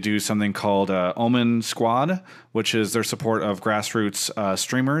 They do something called Omen Squad, which is their support of grassroots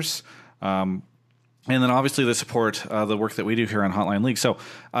streamers. And then obviously they support the work that we do here on Hotline League. So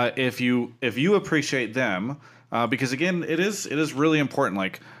if you appreciate them, because again, it is really important.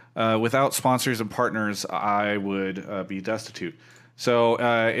 Like without sponsors and partners, I would be destitute. So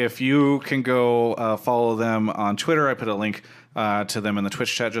if you can go follow them on Twitter, I put a link to them in the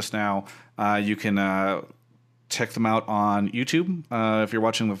Twitch chat just now. You can check them out on YouTube. If you're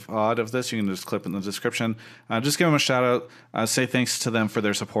watching the VOD of this, you can just click in the description. Just give them a shout out. Say thanks to them for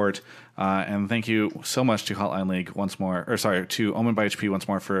their support. And thank you so much to Hotline League once more, to Omen by HP once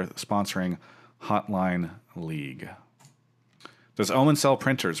more for sponsoring Hotline League. Does Omen sell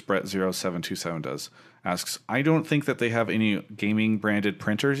printers? Brett0727 does. Asks, I don't think that they have any gaming branded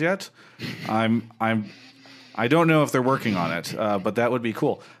printers yet. I don't know if they're working on it, but that would be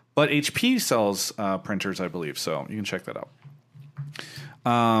cool. But HP sells printers, I believe, so you can check that out.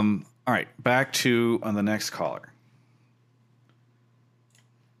 All right, back to the next caller.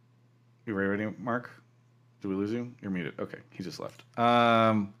 You ready, Mark? Did we lose you? You're muted. Okay, he just left.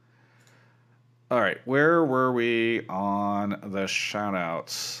 All right, where were we on the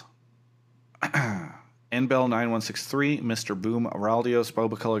shout-outs? Nbell9163, Mr. Boom, Araldios,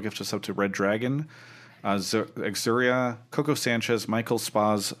 Boba Color gift us up to Red Dragon. Exuria, Coco Sanchez, Michael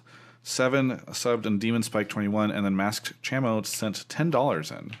Spaz, 7 subbed, and Demon Spike 21, and then Masked Chamo sent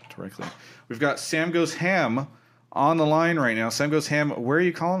 $10 in directly. We've got Sam Goes Ham on the line right now. Sam Goes Ham, where are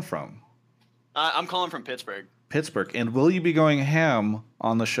you calling from? I'm calling from Pittsburgh. Pittsburgh. And will you be going ham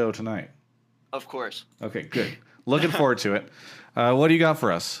on the show tonight? Of course. Okay, good. Looking forward to it. What do you got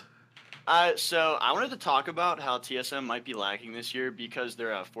for us? So I wanted to talk about how TSM might be lacking this year because their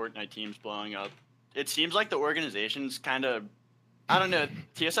Fortnite team's blowing up. It seems like the organization's kind of, I don't know,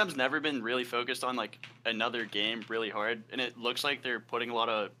 TSM's never been really focused on like another game really hard, and it looks like they're putting a lot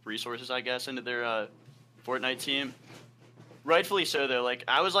of resources, I guess, into their Fortnite team. Rightfully so, though. Like,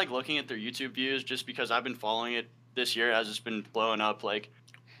 I was like looking at their YouTube views just because I've been following it this year as it's been blowing up. Like,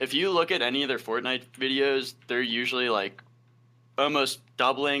 if you look at any of their Fortnite videos, they're usually like almost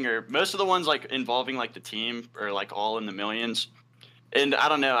doubling, or most of the ones like involving like the team are like all in the millions. And I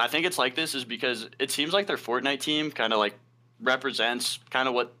don't know, I think it's like this is because it seems like their Fortnite team kind of like represents kind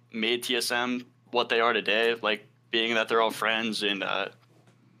of what made TSM what they are today, like being that they're all friends and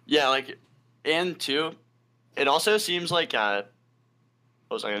yeah, like, and two, it also seems like what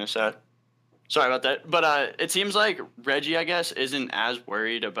was I gonna say? Sorry about that. But it seems like Reggie, I guess, isn't as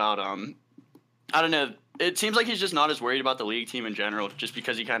worried about I don't know. It seems like he's just not as worried about the league team in general, just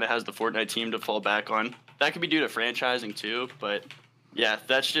because he kind of has the Fortnite team to fall back on. That could be due to franchising too, but yeah,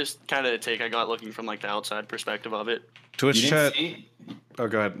 that's just kind of the take I got looking from like the outside perspective of it. Twitch chat. Oh,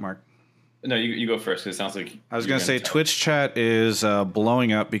 go ahead, Mark. No, you go first, because it sounds like I was going to say Twitch chat is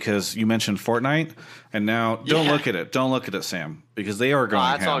blowing up because you mentioned Fortnite, and now don't look at it. Don't look at it, Sam, because they are going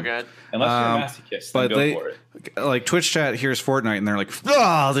That's ham. all good. Unless you're a masochist, then go for it. Like Twitch chat hears Fortnite, and they're like,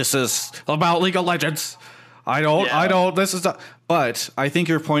 "Oh, this is about League of Legends." I don't. This is not. But I think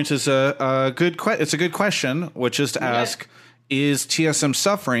your point is a good. It's a good question, which is to ask. Is TSM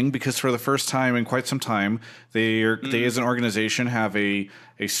suffering because for the first time in quite some time, they as an organization have a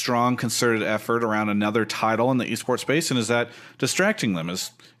strong concerted effort around another title in the esports space, and is that distracting them?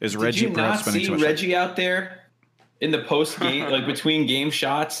 Is Reggie perhaps spending too much time? Reggie out there in the post game, like between game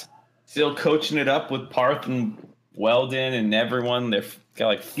shots, still coaching it up with Parth and Weldon and everyone? got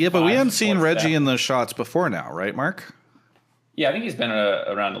like Yeah, but we 5 haven't seen points Reggie back. in those shots before now, right, Mark? Yeah, I think he's been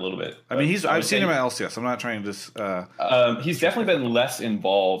around a little bit. I mean, I I've would seen say him at LCS. I'm not trying to just. he's definitely been less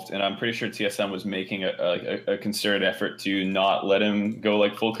involved, and I'm pretty sure TSM was making a concerted effort to not let him go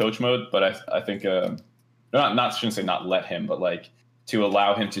like full coach mode. But I think shouldn't say not let him, but like to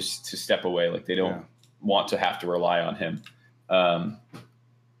allow him to step away. Like they don't want to have to rely on him.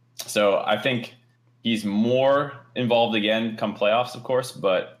 So I think he's more involved again come playoffs, of course,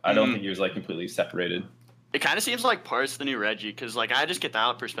 but I don't think he was like completely separated. It kind of seems like Parse the new Reggie, because like I just get the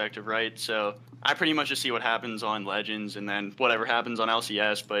out perspective, right? So I pretty much just see what happens on Legends and then whatever happens on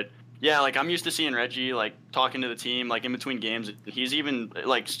LCS. But yeah, like I'm used to seeing Reggie like talking to the team, like in between games. He's even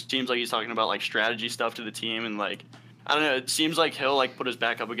like seems like he's talking about like strategy stuff to the team, and like I don't know. It seems like he'll like put his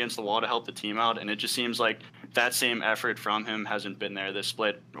back up against the wall to help the team out, and it just seems like that same effort from him hasn't been there this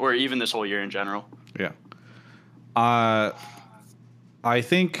split or even this whole year in general. Yeah. I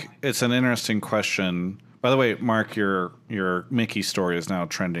think it's an interesting question. By the way, Mark, your Mickey story is now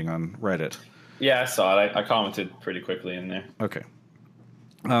trending on Reddit. Yeah, I saw it. I commented pretty quickly in there. Okay.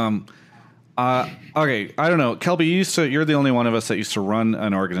 Okay. I don't know, Kelby. You're the only one of us that used to run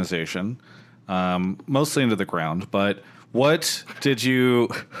an organization, mostly into the ground. But what did you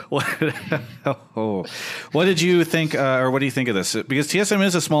what did you think, or what do you think of this? Because TSM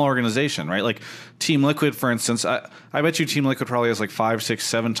is a small organization, right? Like Team Liquid, for instance. I bet you Team Liquid probably has like 5, 6,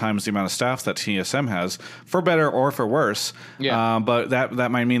 7 times the amount of staff that TSM has, for better or for worse. Yeah. But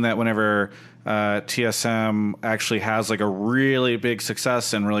that might mean that whenever TSM actually has like a really big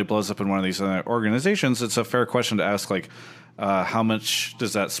success and really blows up in one of these organizations, it's a fair question to ask, like, how much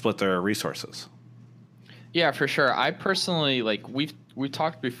does that split their resources? Yeah, for sure. I personally we've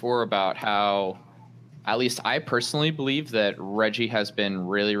talked before about how, at least I personally believe that Reggie has been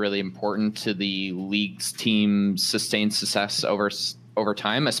really, really important to the league's team's sustained success over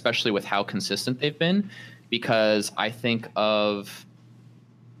time, especially with how consistent they've been. Because I think of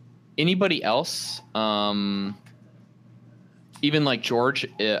anybody else, even like George,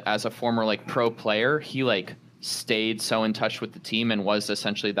 as a former like pro player, he like stayed so in touch with the team and was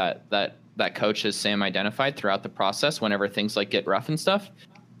essentially that coach, as Sam identified, throughout the process whenever things like get rough and stuff.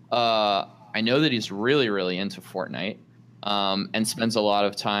 I know that he's really, really into Fortnite, and spends a lot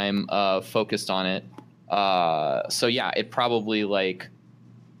of time focused on it. So yeah, it probably like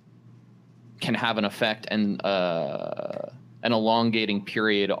can have an effect and an elongating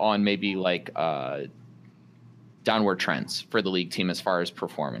period on maybe like downward trends for the league team as far as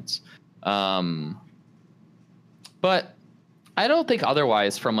performance. But I don't think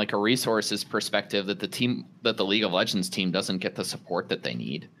otherwise, from like a resources perspective, that the League of Legends team doesn't get the support that they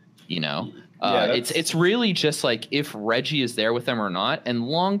need. You know, it's really just like if Reggie is there with them or not. And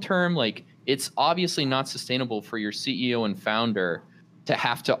long term, like it's obviously not sustainable for your CEO and founder to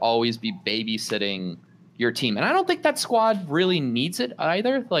have to always be babysitting your team. And I don't think that squad really needs it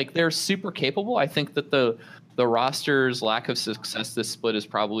either. Like they're super capable. I think that the roster's lack of success this split is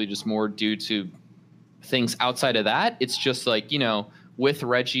probably just more due to things outside of that. It's just like, you know, with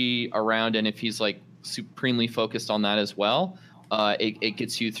Reggie around, and if he's like supremely focused on that as well, it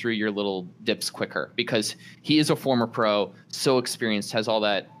gets you through your little dips quicker, because he is a former pro, so experienced, has all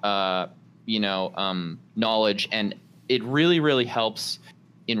that knowledge, and it really, really helps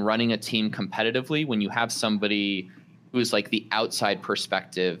in running a team competitively when you have somebody who's like the outside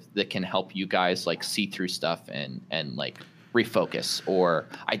perspective that can help you guys like see through stuff and like refocus or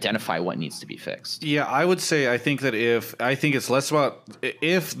identify what needs to be fixed. Yeah, I would say I think it's less about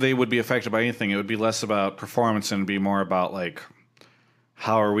if they would be affected by anything, it would be less about performance and be more about like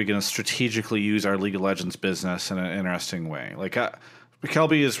how are we going to strategically use our League of Legends business in an interesting way. Like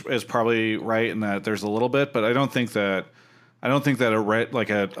Kelby is probably right in that there's a little bit, but I don't think that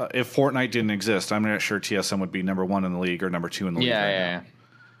if Fortnite didn't exist, I'm not sure TSM would be number 1 in the league or number 2 in the league. Yeah.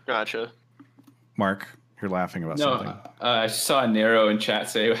 Gotcha. Mark, you're laughing about something. I saw Nero in chat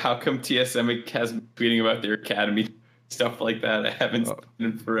say, "How come TSM has been tweeting about their academy stuff like that? I haven't seen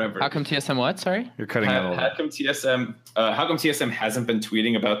in forever." How come TSM what? Sorry, you're cutting out a little. How come TSM hasn't been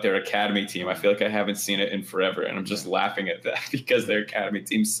tweeting about their academy team? I feel like I haven't seen it in forever, and I'm just laughing at that because their academy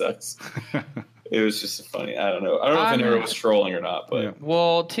team sucks. It was just funny. I don't know if Nero was trolling or not, but Yeah.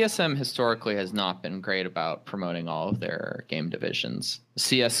 Well, TSM historically has not been great about promoting all of their game divisions.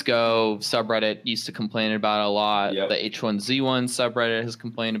 CS:GO subreddit used to complain about it a lot. Yep. The H1Z1 subreddit has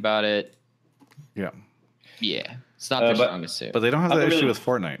complained about it. Yeah, It's not their but- strongest suit. but they don't have that issue with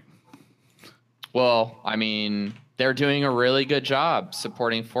Fortnite. Well, I mean, they're doing a really good job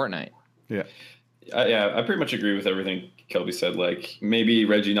supporting Fortnite. Yeah. I pretty much agree with everything Kelby said. Like maybe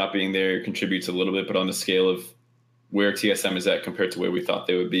Reggie not being there contributes a little bit, but on the scale of where TSM is at compared to where we thought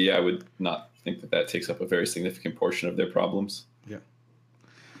they would be, I would not think that takes up a very significant portion of their problems. Yeah.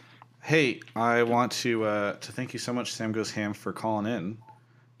 Hey, I want to thank you so much, Sam Goes Ham, for calling in.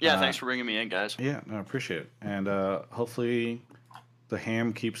 Yeah, thanks for bringing me in, guys. Yeah, no, I appreciate it. And hopefully the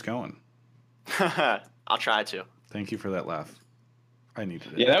ham keeps going. I'll try to. Thank you for that laugh. I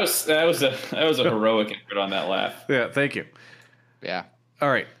needed it. Yeah, that was a heroic effort on that laugh. Yeah, thank you. Yeah. All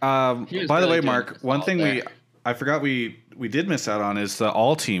right. He was By the really way, doing Mark, this one all thing day. I forgot we did miss out on is the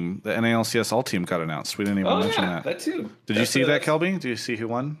all team, the NALCS all team got announced. We didn't even mention that. too. Did you see that, Kelby? Do you see who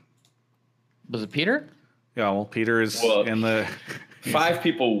won? Was it Peter? Yeah, well, Peter is Well, in the 5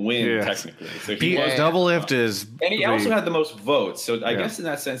 people win Yeah. technically. So Pete, was, double lift is. and he also had the most votes. So I Yeah. guess in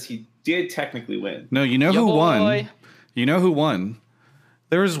that sense, he did technically win. No, you know Yo, who won? boy. You know who won?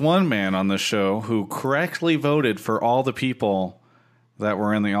 There was one man on the show who correctly voted for all the people that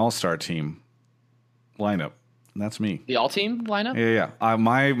were in the All Star team lineup. And that's me. The all team lineup? Yeah.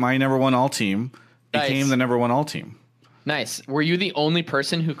 My number one all team became Nice. the number one all team. Nice. Were you the only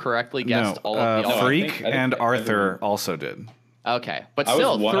person who correctly guessed all of the No, all? I Freak think and Arthur everyone- also did. Okay. But I was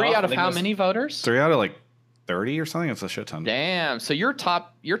still, one 3 off. out I of think how it was- many voters? 3 out of like 30 or something. It's a shit ton. Damn. So you're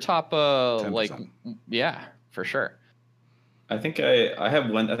top 10%. like yeah, for sure. I think I have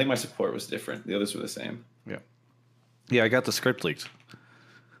one. I think my support was different. The others were the same. Yeah, I got the script leaked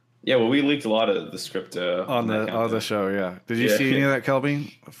Yeah, well, we leaked a lot of the script on that the countdown. show. Yeah. Did you Yeah. see any of that,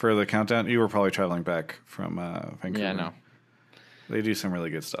 Kelby, for the countdown? You were probably traveling back from Vancouver. Yeah, no. They do some really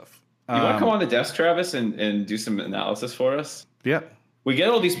good stuff. You want to come on the desk, Travis, and do some analysis for us? Yeah. We get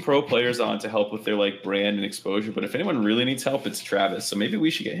all these pro players on to help with their like brand and exposure, but if anyone really needs help, it's Travis. So maybe we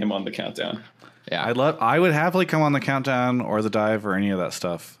should get him on the countdown. Yeah. I would happily come on the countdown or the dive or any of that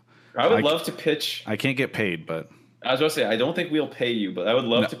stuff. I would love to pitch. I can't get paid, but I was going to say I don't think we'll pay you, but I would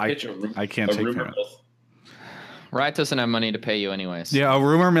love No, to pitch a I can't a take rumor payment. mill. Riot doesn't have money to pay you anyways. yeah, a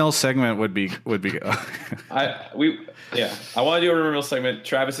rumor mill segment would be I want to do a rumor mill segment.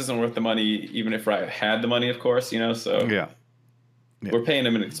 Travis isn't worth the money, even if I had the money, of course. So yeah. we're paying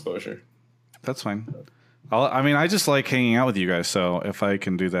him an exposure. That's fine. I just like hanging out with you guys, so if I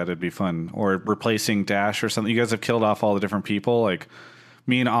can do that, it'd be fun. Or replacing Dash or something. You guys have killed off all the different people. Like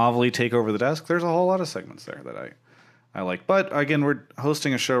me and Ovly take over the desk. There's a whole lot of segments there that I like. But again, we're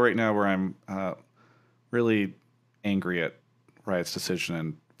hosting a show right now where I'm really angry at Riot's decision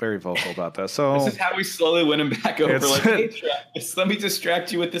and very vocal about that. So This is how we slowly win him back over. It's- Like, hey, Travis, let me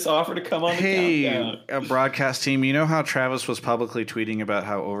distract you with this offer to come on the hey, countdown. a broadcast team, you know how Travis was publicly tweeting about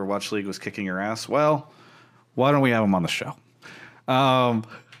how Overwatch League was kicking your ass? Well, why don't we have him on the show? All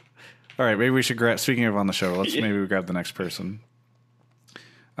right, maybe we should grab. Speaking of on the show, maybe we grab the next person.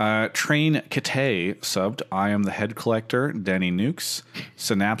 Train Kate subbed. I am the head collector. Denny Nukes,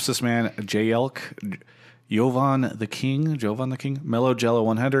 Synapsis Man, J Elk, Jovan the King, Mellow Jello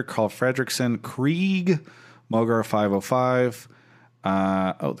 100, Carl Fredrickson, Krieg, Mogar 505.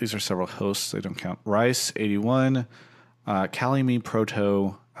 These are several hosts. They don't count. Rice 81, Kalimi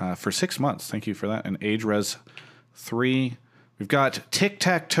Proto for 6 months. Thank you for that. And Age Res 3. We've got Tic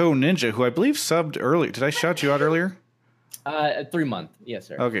Tac Toe Ninja, who I believe subbed earlier. Did I shout you out earlier? 3 month, yes,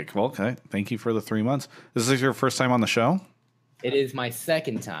 sir. Okay, cool. Okay, thank you for the 3 months. This is your first time on the show? It is my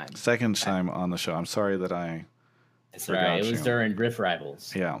second time. Second time on the show. I'm sorry that I. That's forgot right. It was you. during Rift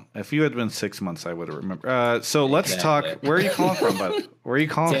Rivals. Yeah, if you had been 6 months, I would have remembered. So let's Exactly. talk. Where are you calling from? Where are you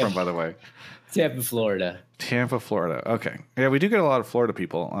calling from, by the way? Tampa, Florida. Tampa, Florida. Okay. Yeah, we do get a lot of Florida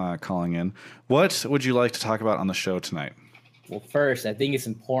people calling in. What would you like to talk about on the show tonight? Well, first, I think it's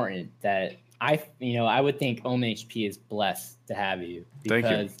important that I would think Omen HP is blessed to have you Thank you.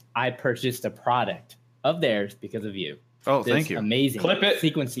 because I purchased a product of theirs because of you. Oh, This thank you. amazing Clip it.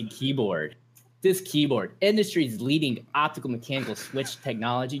 sequencing keyboard. This keyboard, industry's leading optical mechanical switch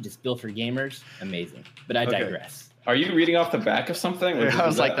technology, just built for gamers. Amazing. But I Okay. digress. Are you reading off the back of something? Yeah, I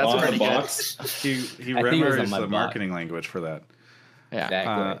was like, that's on pretty the good. box? He I think it was remembers on my the blog. marketing language for that. Yeah.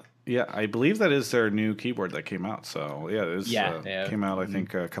 Exactly. Yeah, I believe that is their new keyboard that came out. So yeah, it is, Yeah, yeah. came out I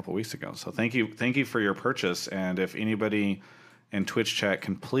think a couple weeks ago. So thank you for your purchase. And if anybody in Twitch chat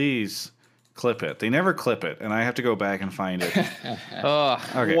can please clip it. They never clip it, and I have to go back and find it. Oh,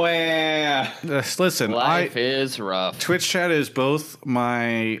 Okay, Wah. listen, life is rough. Twitch chat is both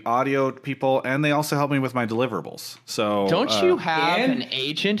my audio people, and they also help me with my deliverables. So Don't you have and- an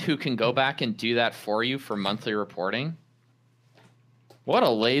agent who can go back and do that for you for monthly reporting? What a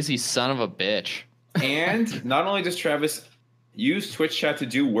lazy son of a bitch. And not only does Travis use Twitch chat to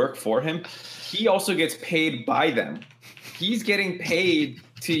do work for him, he also gets paid by them. He's getting paid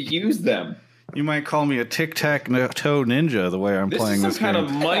to use them. You might call me a tic-tac-toe ninja the way I'm This playing is some this kind game.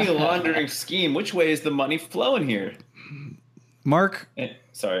 of money laundering scheme. Which way is the money flowing here? Mark,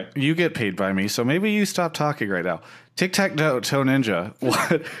 Sorry. you get paid by me, so maybe you stop talking right now. Tic-tac-toe ninja.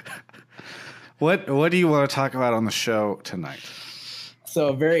 What do you want to talk about on the show tonight? So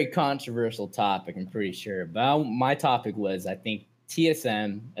a very controversial topic, I'm pretty sure. But my topic was, I think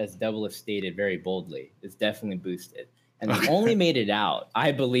TSM, as Double has stated very boldly, is definitely boosted. And they only made it out,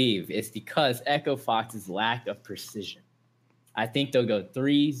 I believe, is because Echo Fox's lack of precision. I think they'll go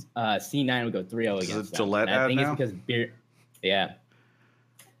C9 will go 3-0 against them. Gillette And I ad think now? it's because I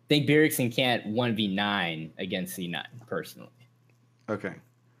think Bjergsen can't 1v9 against C9 personally. Okay.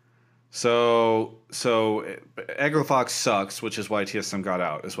 So Echo Fox sucks, which is why TSM got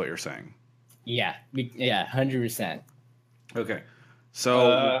out, is what you're saying. Yeah, 100%. Okay.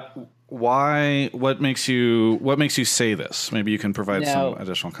 So what makes you say this? Maybe you can provide some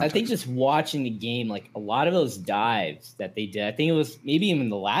additional context. I think just watching the game, like a lot of those dives that they did, I think it was maybe even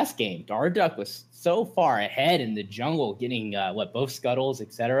the last game, Darduck was so far ahead in the jungle getting both scuttles,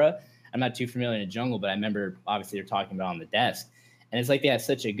 etc. I'm not too familiar in the jungle, but I remember obviously they're talking about on the desk. And it's like they had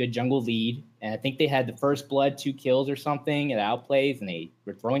such a good jungle lead. And I think they had the first blood 2 kills or something at outplays, and they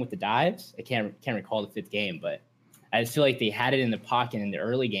were throwing with the dives. I can't recall the 5th game, but I just feel like they had it in the pocket in the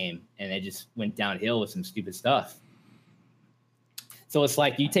early game, and they just went downhill with some stupid stuff. So it's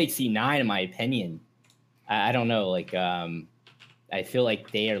like you take C9, in my opinion. I don't know. Like, I feel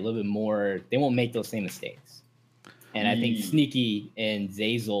like they are a little bit more. They won't make those same mistakes. And I think Sneaky and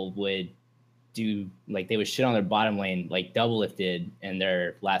Zazel would do, like, they would shit on their bottom lane like Doublelift did in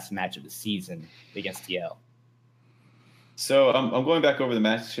their last match of the season against TL. So I'm going back over the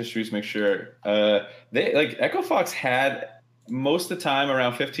match histories to make sure. They Echo Fox had most of the time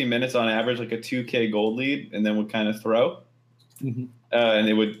around 15 minutes on average, like a 2K gold lead, and then would kind of throw. Mm-hmm. And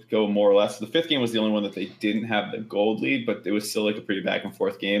it would go more or less. The 5th game was the only one that they didn't have the gold lead, but it was still like a pretty back and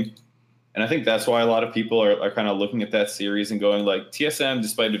forth game. And I think that's why a lot of people are kind of looking at that series and going like, TSM,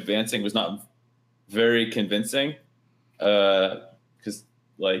 despite advancing, was not very convincing. Because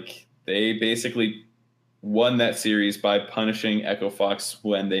like they basically won that series by punishing Echo Fox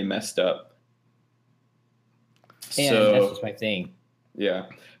when they messed up. And so, that's just my thing. Yeah.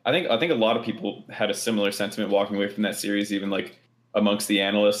 I think a lot of people had a similar sentiment walking away from that series, even like amongst the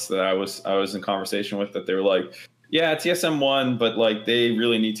analysts that I was in conversation with, that they were like, yeah, TSM won, but like they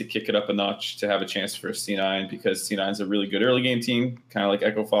really need to kick it up a notch to have a chance for C9, because C9 is a really good early game team, kind of like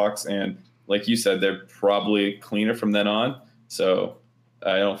Echo Fox, and like you said, they're probably cleaner from then on. So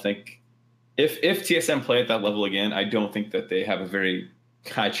I don't think if TSM play at that level again, I don't think that they have a very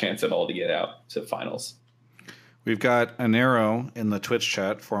high chance at all to get out to finals. We've got Anero in the Twitch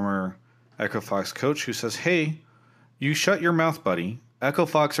chat, former Echo Fox coach, who says, "Hey, you shut your mouth, buddy. Echo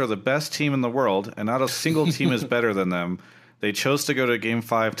Fox are the best team in the world, and not a single team is better than them. They chose to go to Game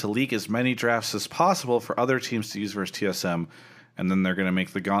 5 to leak as many drafts as possible for other teams to use versus TSM, and then they're going to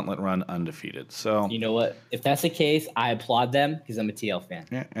make the gauntlet run undefeated." So, You know what? If that's the case, I applaud them because I'm a TL fan.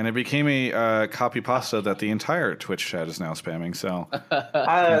 yeah, and it became a copy pasta that the entire Twitch chat is now spamming. So,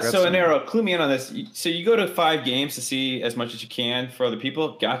 So Anero, clue me in on this. So you go to 5 games to see as much as you can for other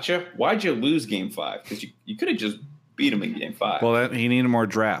people. Gotcha. Why'd you lose Game 5? Because you could have just beat them in Game 5. well, he needed more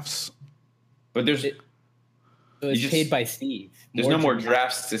drafts. But there's It was paid by Steve. no more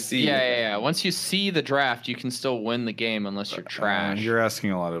drafts to see. Yeah. Once you see the draft, you can still win the game unless you're trash. You're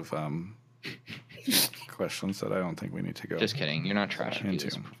asking a lot of questions that I don't think we need to go. Just kidding. You're not trash if you Into.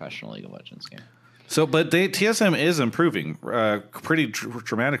 lose a professional League of Legends game. So, but TSM is improving pretty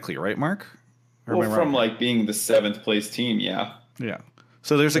dramatically, right, Mark? Or am I Well, wrong? from like being the 7th place team, yeah. Yeah.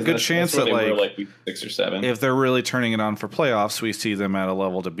 So there's a good chance that's that where they were, like week 6 or 7. if they're really turning it on for playoffs, we see them at a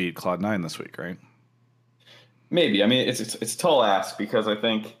level to beat Cloud9 this week, right? Maybe. I mean, it's a tall ask, because I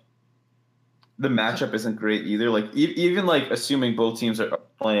think the matchup isn't great either. Like even like assuming both teams are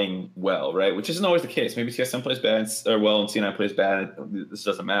playing well, right? Which isn't always the case. Maybe TSM plays bad or well and C9 plays bad. This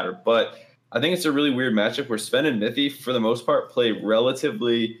doesn't matter. But I think it's a really weird matchup where Sven and Mithy, for the most part, play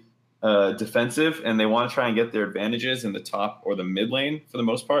relatively defensive, and they want to try and get their advantages in the top or the mid lane for the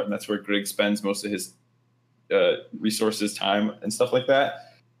most part, and that's where Greg spends most of his resources, time, and stuff like that.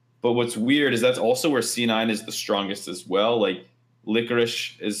 But what's weird is that's also where C9 is the strongest as well. Like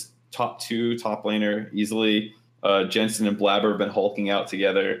Licorice is top 2 top laner easily. Jensen and Blabber have been hulking out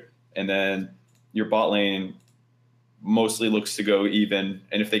together, and then your bot lane mostly looks to go even.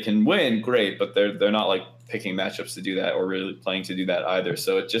 And if they can win, great. But they're not like picking matchups to do that or really playing to do that either.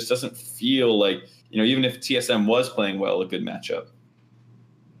 So it just doesn't feel like, even if TSM was playing well, a good matchup.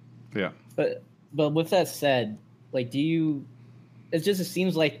 Yeah. But with that said, like, do you it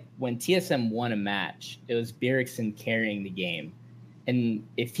seems like when TSM won a match, it was Bjergsen carrying the game. And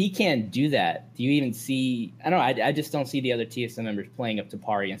if he can't do that, do you even see? I don't know. I just don't see the other TSM members playing up to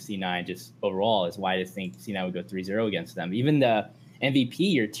par against C9. Just overall, is why I just think C9 would go 3-0 against them. Even the MVP,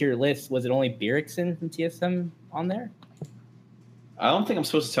 your tier list, was it only Bjergsen from TSM on there? I don't think I'm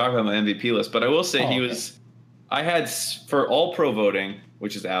supposed to talk about my MVP list, but I will say I had for all pro voting,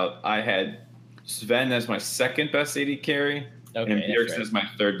 which is out. I had Sven as my second best AD carry, and Bjergsen as my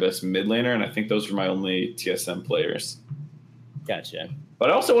third best mid laner, and I think those were my only TSM players. Gotcha. But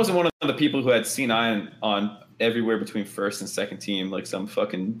I also wasn't one of the people who had C9 on everywhere between first and second team, like some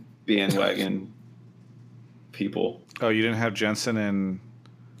fucking bandwagon people. Oh, you didn't have Jensen and...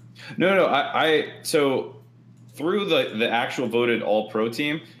 No. I so through the actual voted all pro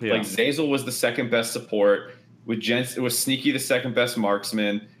team, like Zeyzal was the second best support. With Jensen, it was Sneaky the second best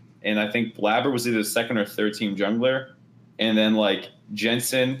marksman, and I think Blabber was either the second or third team jungler, and then like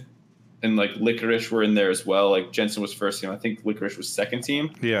Jensen and like Licorice were in there as well. Like Jensen was first team. I think Licorice was second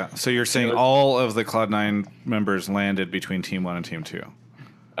team. Yeah. So you're saying all of the Cloud9 members landed between Team 1 and Team 2?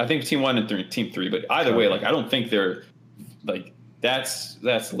 I think Team 1 and Team 3. But either way, like I don't think they're like that's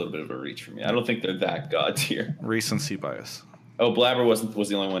a little bit of a reach for me. I don't think they're that god tier. Recency bias. Oh, Blabber was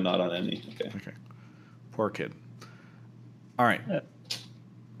the only one not on any. Okay. Poor kid. All right.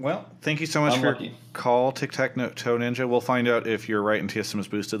 Well, thank you so much for your call, Tic Tac Toe Ninja. We'll find out if you're right and TSM is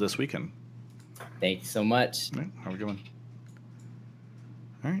boosted this weekend. Thank you so much. All right, have a good one.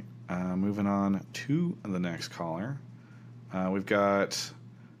 All right, moving on to the next caller. We've got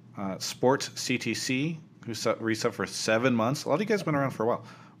Sport CTC, who resub for 7 months. A lot of you guys have been around for a while.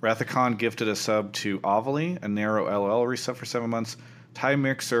 Rathacon gifted a sub to Ovally, a Narrow LL resub for 7 months. Ty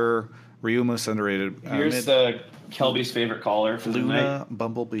Mixer, Ryumus underrated. Here's the Kelby's favorite caller for Luna, the night.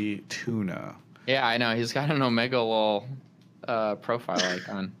 Bumblebee, Tuna. Yeah, I know. He's got an Omega Lol profile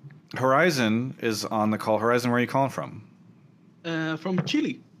icon. Horizon is on the call. Horizon, where are you calling from? From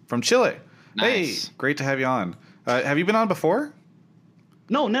Chile. From Chile. Nice. Hey, great to have you on. Have you been on before?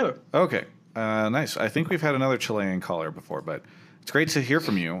 No, never. Okay, nice. I think we've had another Chilean caller before, but it's great to hear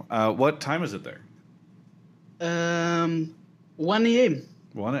from you. What time is it there? 1 a.m.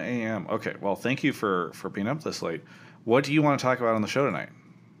 1 a.m. Okay, well, thank you for being up this late. What do you want to talk about on the show tonight?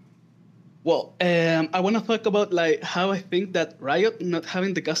 Well, I want to talk about like how I think that Riot not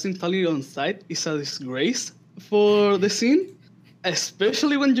having the casting talent on site is a disgrace for the scene,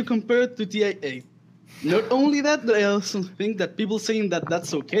 especially when you compare it to TI8. Not only that, but I also think that people saying that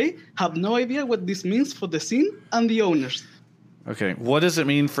that's okay have no idea what this means for the scene and the owners. Okay, what does it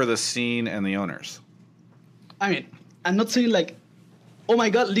mean for the scene and the owners? I mean, I'm not saying like, oh my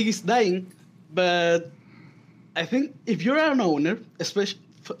god, League is dying, but I think if you're an owner, especially,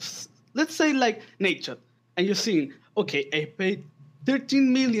 let's say like Nature, and you're seeing, okay, I paid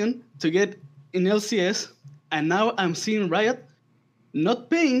 13 million to get in LCS, and now I'm seeing Riot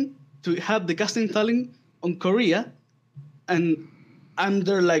not paying to have the casting talent on Korea, and I'm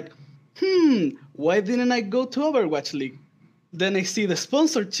there like, why didn't I go to Overwatch League? Then I see the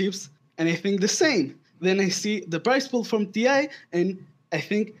sponsorships, and I think the same. Then I see the prize pool from TI, and I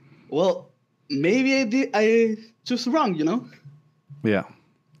think, well, maybe I choose wrong, you know? Yeah.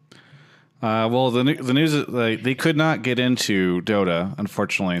 Well, the news is they could not get into Dota,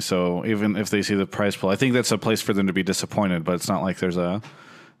 unfortunately. So even if they see the prize pool, I think that's a place for them to be disappointed. But it's not like there's a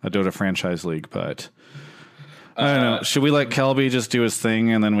Dota franchise league. But I don't know. Should we let Kelby just do his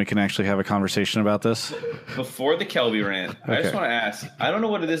thing and then we can actually have a conversation about this? Before the Kelby rant, I just want to ask. I don't know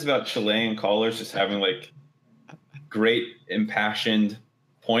what it is about Chilean callers just having like great impassioned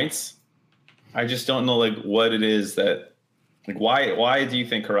points. I just don't know like what it is that like why do you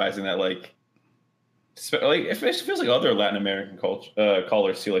think Horizon that like it feels like other Latin American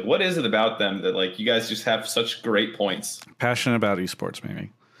callers too, like what is it about them that like you guys just have such great points? Passionate about esports,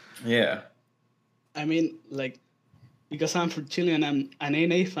 maybe. Yeah. I mean, like, because I'm from Chile and I'm an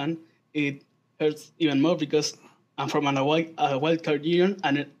NA fan, it hurts even more because I'm from a wildcard region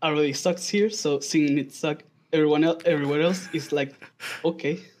and it already sucks here. So seeing it suck everywhere else is like,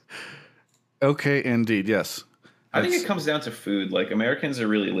 okay. Okay, indeed, yes. I think it comes down to food. Like Americans are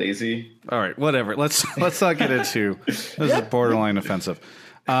really lazy. All right, whatever. Let's not get into this. Is borderline offensive.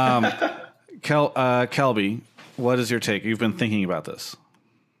 Kelby, what is your take? You've been thinking about this.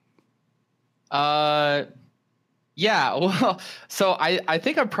 Yeah, well, so I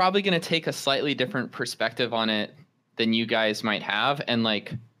think I'm probably going to take a slightly different perspective on it than you guys might have. And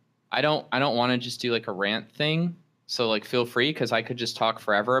like, I don't want to just do like a rant thing. So like, feel free, because I could just talk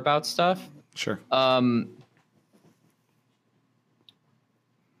forever about stuff. Sure.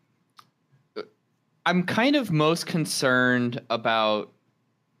 I'm kind of most concerned about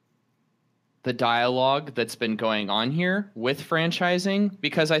the dialogue that's been going on here with franchising,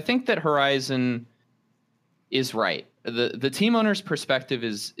 because I think that Horizon is right. The team owner's perspective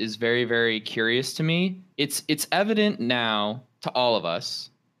is very, very curious to me. It's evident now to all of us,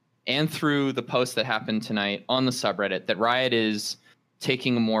 and through the post that happened tonight on the subreddit, that Riot is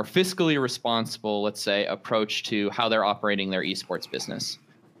taking a more fiscally responsible, let's say, approach to how they're operating their esports business.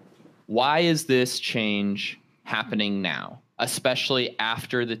 Why is this change happening now, especially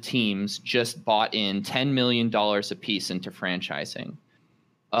after the teams just bought in $10 million apiece into franchising?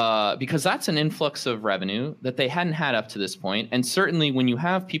 Because that's an influx of revenue that they hadn't had up to this point. And certainly when you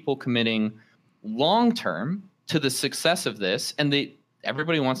have people committing long-term to the success of this, and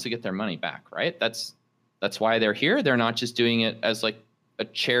everybody wants to get their money back, right? That's why they're here. They're not just doing it as like a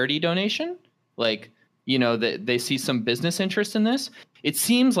charity donation. Like, you know, they see some business interest in this. It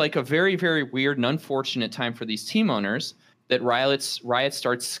seems like a very, very weird and unfortunate time for these team owners that Riot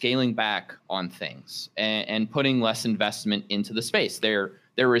starts scaling back on things and putting less investment into the space. They're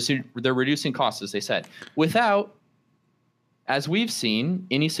reducing costs, as they said, without, as we've seen,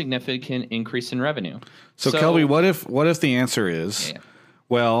 any significant increase in revenue. So Kelby, what if the answer is,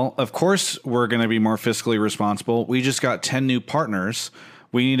 well, of course we're going to be more fiscally responsible. We just got 10 new partners.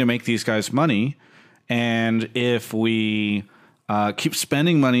 We need to make these guys money. And if we keep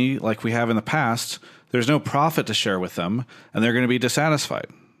spending money like we have in the past, there's no profit to share with them, and they're going to be dissatisfied.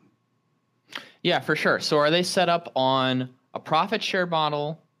 Yeah, for sure. So are they set up on a profit share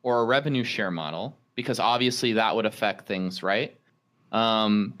model or a revenue share model? Because obviously that would affect things, right?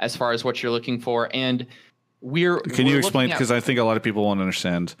 As far as what you're looking for. And Can you explain? Because I think a lot of people won't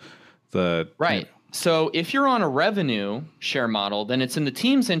understand the... Right. So if you're on a revenue share model, then it's in the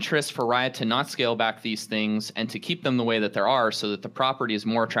team's interest for Riot to not scale back these things and to keep them the way that they are so that the property is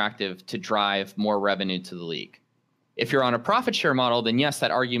more attractive to drive more revenue to the league. If you're on a profit share model, then yes,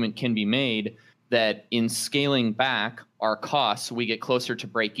 that argument can be made that in scaling back our costs, we get closer to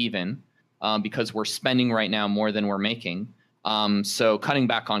break even because we're spending right now more than we're making. So cutting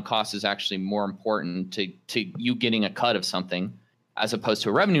back on costs is actually more important to you getting a cut of something, as opposed to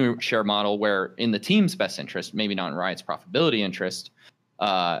a revenue share model where in the team's best interest, maybe not in Riot's profitability interest,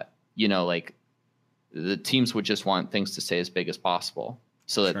 like the teams would just want things to stay as big as possible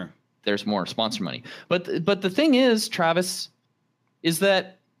so that there's more sponsor money. But the thing is, Travis, is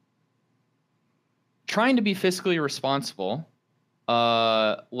that trying to be fiscally responsible,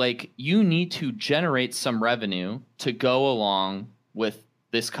 you need to generate some revenue to go along with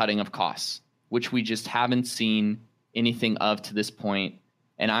this cutting of costs, which we just haven't seen anything of to this point.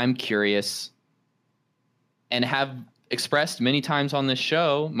 And I'm curious, and have expressed many times on this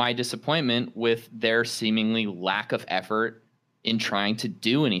show my disappointment with their seemingly lack of effort in trying to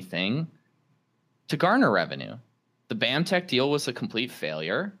do anything to garner revenue. The BAMTech deal was a complete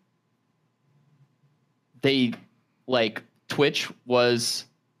failure. Twitch was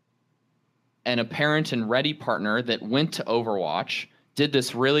an apparent and ready partner that went to Overwatch, did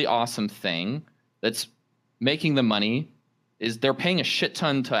this really awesome thing that's making the money. Is they're paying a shit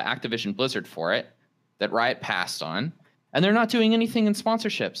ton to Activision Blizzard for it that Riot passed on, and they're not doing anything in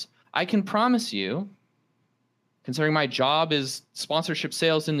sponsorships. I can promise you, considering my job is sponsorship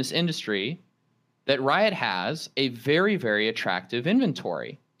sales in this industry, that Riot has a very, very attractive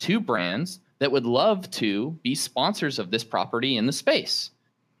inventory to brands that would love to be sponsors of this property in the space.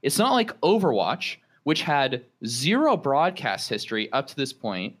 It's not like Overwatch, which had zero broadcast history up to this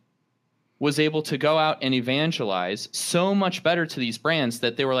point, was able to go out and evangelize so much better to these brands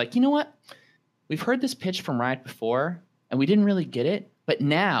that they were like, you know what? We've heard this pitch from Riot before, and we didn't really get it. But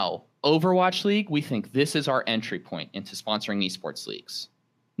now, Overwatch League, we think this is our entry point into sponsoring esports leagues.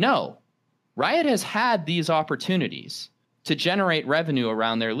 No. Riot has had these opportunities to generate revenue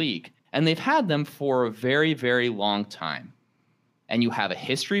around their league, and they've had them for a very, very long time. And you have a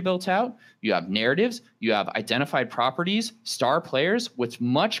history built out, you have narratives, you have identified properties, star players with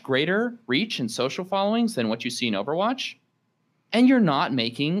much greater reach and social followings than what you see in Overwatch, and you're not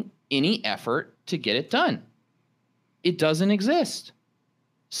making any effort to get it done. It doesn't exist.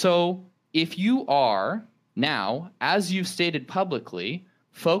 So if you are now, as you've stated publicly,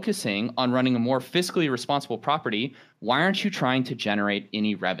 focusing on running a more fiscally responsible property, why aren't you trying to generate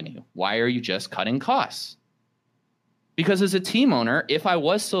any revenue? Why are you just cutting costs? Because as a team owner, if I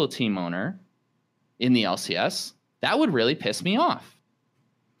was still a team owner in the LCS, that would really piss me off.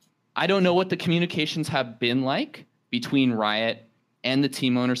 I don't know what the communications have been like between Riot and the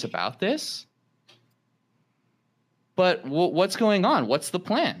team owners about this, but what's going on? What's the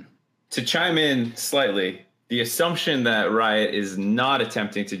plan? To chime in slightly, the assumption that Riot is not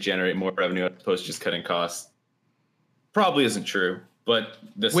attempting to generate more revenue as opposed to just cutting costs probably isn't true. But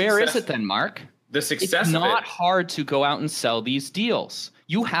where is it then, Mark? The success it's of not it, hard to go out and sell these deals.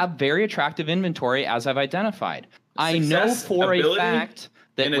 You have very attractive inventory, as I've identified. I know for a fact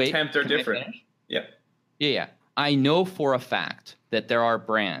that and attempt are different. Yeah. I know for a fact that there are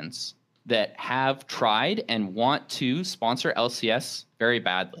brands that have tried and want to sponsor LCS very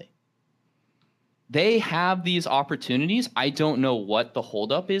badly. They have these opportunities. I don't know what the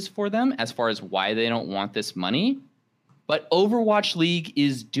holdup is for them as far as why they don't want this money, but Overwatch League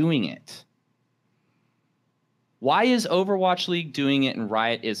is doing it. Why is Overwatch League doing it and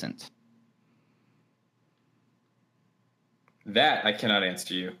Riot isn't? That I cannot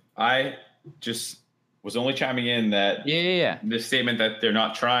answer you. I just was only chiming in that this statement that they're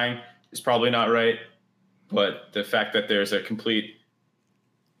not trying is probably not right, but the fact that there's a complete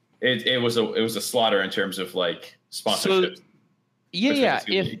it was a slaughter in terms of like sponsorships.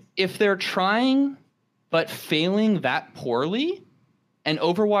 So, if they're trying but failing that poorly, and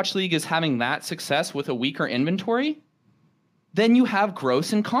Overwatch League is having that success with a weaker inventory, then you have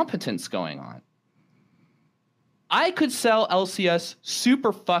gross incompetence going on. I could sell LCS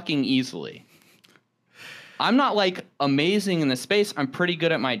super fucking easily. I'm not like amazing in the space. I'm pretty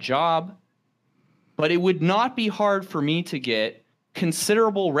good at my job, but it would not be hard for me to get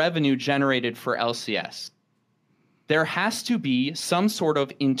considerable revenue generated for LCS. There has to be some sort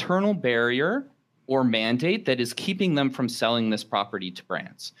of internal barrier or mandate that is keeping them from selling this property to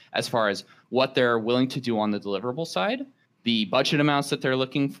brands, as far as what they're willing to do on the deliverable side, the budget amounts that they're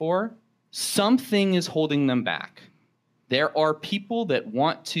looking for. Something is holding them back. There are people that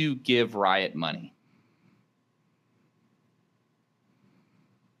want to give Riot money.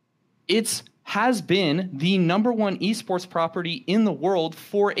 It has been the #1 esports property in the world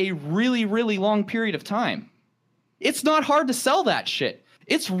for a really, really long period of time. It's not hard to sell that shit.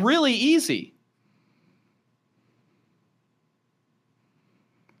 It's really easy.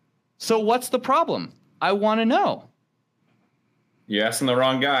 So what's the problem? I want to know. You're asking the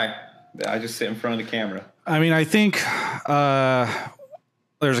wrong guy. I just sit in front of the camera. I mean, I think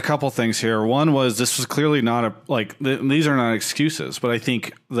there's a couple things here. One was this was clearly not these are not excuses, but I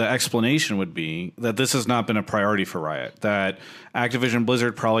think the explanation would be that this has not been a priority for Riot, that Activision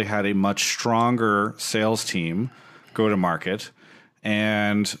Blizzard probably had a much stronger sales team go to market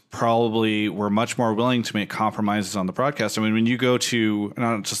and probably were much more willing to make compromises on the broadcast. I mean, when you go to,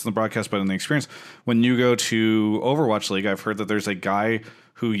 not just in the broadcast, but in the experience, when you go to Overwatch League, I've heard that there's a guy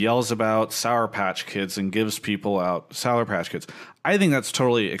who yells about Sour Patch Kids and gives people out Sour Patch Kids. I think that's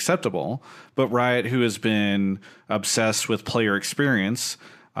totally acceptable, but Riot, who has been obsessed with player experience,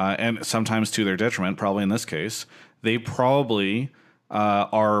 and sometimes to their detriment, probably in this case, they probably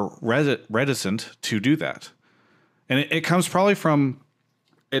are reticent to do that. And it comes probably from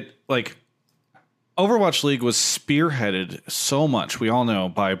it, like Overwatch League was spearheaded so much, we all know,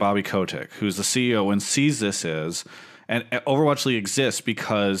 by Bobby Kotick, who's the CEO and sees this as, and Overwatch League exists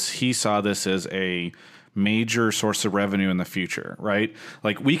because he saw this as a major source of revenue in the future, right?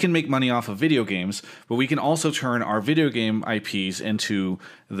 Like we can make money off of video games, but we can also turn our video game IPs into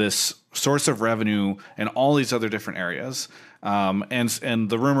this source of revenue in all these other different areas. And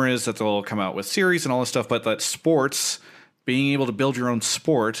the rumor is that they'll come out with series and all this stuff, but that sports, being able to build your own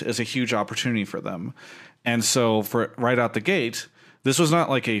sport is a huge opportunity for them. And so for right out the gate, this was not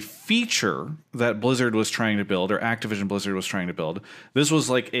like a feature that Blizzard was trying to build or Activision Blizzard was trying to build. This was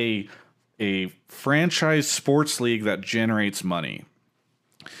like a franchise sports league that generates money.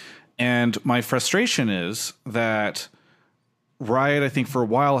 And my frustration is that Riot, I think for a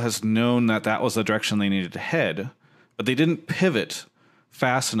while has known that that was the direction they needed to head, but they didn't pivot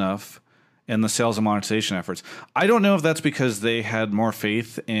fast enough in the sales and monetization efforts. I don't know if that's because they had more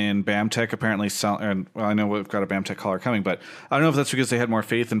faith in BAMTech apparently and well, I know we've got a BAMTech caller coming, but I don't know if that's because they had more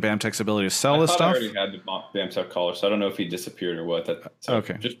faith in BAMTech's ability to sell this stuff. I already had the BAMTech caller, so I don't know if he disappeared or what.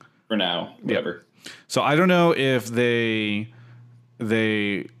 Okay. Just for now, whatever. Yep. So I don't know if they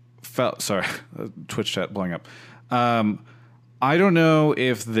felt, sorry, Twitch chat blowing up. I don't know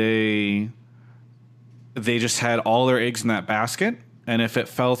if they just had all their eggs in that basket, and if it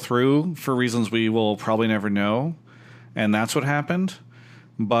fell through for reasons we will probably never know, and that's what happened.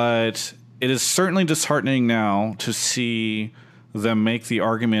 But it is certainly disheartening now to see them make the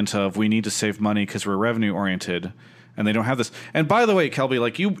argument of we need to save money because we're revenue oriented, and they don't have this. And by the way, Kelby,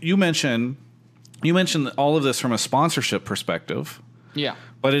 like you mentioned all of this from a sponsorship perspective. Yeah.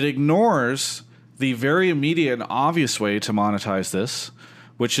 But it ignores the very immediate and obvious way to monetize this,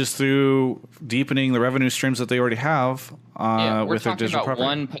 which is through deepening the revenue streams that they already have We're with their talking digital about property.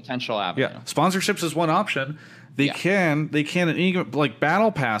 one potential avenue. Yeah, sponsorships is one option. They Yeah. can like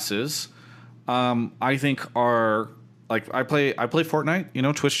battle passes. I think are like I play Fortnite. You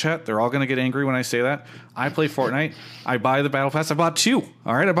know, Twitch chat. They're all going to get angry when I say that. I play Fortnite. I buy the battle pass. I bought 2.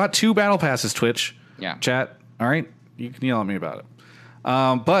 All right, I bought 2 battle passes. Twitch. Yeah. Chat. All right, you can yell at me about it.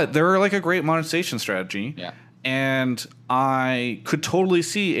 But they're like a great monetization strategy. Yeah. And I could totally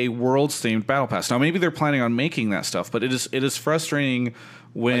see a worlds-themed battle pass. Now, maybe they're planning on making that stuff, but it is frustrating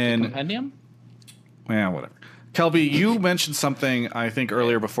when. Like the compendium? Yeah, whatever. Kelby, you mentioned something I think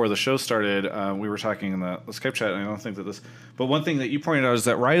earlier before the show started. We were talking in the Skype chat, and I don't think that this. But one thing that you pointed out is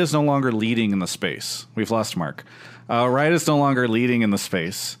that Riot is no longer leading in the space. We've lost Mark. Riot is no longer leading in the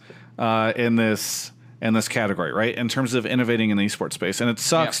space in this category, right? In terms of innovating in the esports space, and it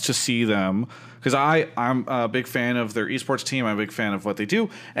sucks to see them because I'm a big fan of their esports team. I'm a big fan of what they do,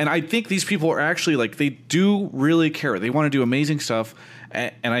 and I think these people are actually like they do really care. They want to do amazing stuff,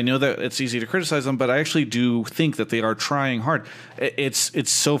 and I know that it's easy to criticize them, but I actually do think that they are trying hard.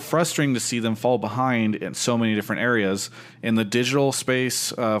 It's so frustrating to see them fall behind in so many different areas in the digital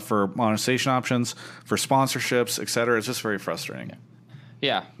space for monetization options, for sponsorships, etc. It's just very frustrating.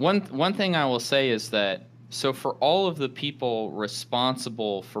 Yeah. One thing I will say is that so for all of the people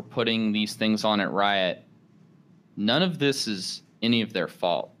responsible for putting these things on at Riot, none of this is any of their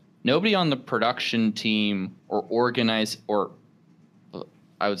fault. Nobody on the production team or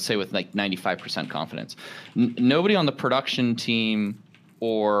I would say with like 95% confidence, nobody on the production team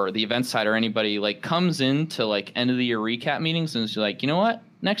or the event side or anybody like comes into like end of the year recap meetings and is like, you know what,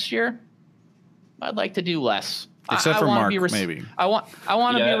 next year I'd like to do less. Except for Mark, maybe. I want to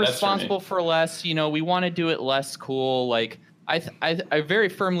Yeah, be that's responsible for less. You know, we want to do it less cool. Like I very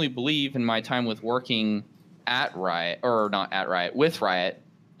firmly believe in my time with working at Riot, or not at Riot, with Riot,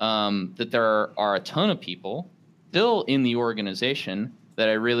 that there are a ton of people still in the organization that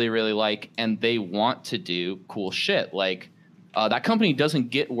I really, really like, and they want to do cool shit. Like that company doesn't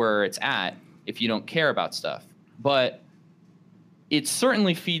get where it's at if you don't care about stuff. But it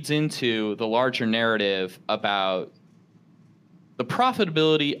certainly feeds into the larger narrative about the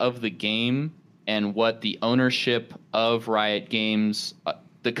profitability of the game and what the ownership of Riot Games,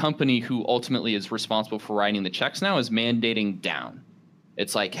 the company who ultimately is responsible for writing the checks now, is mandating down.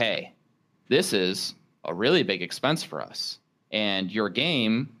 It's like, hey, this is a really big expense for us. And your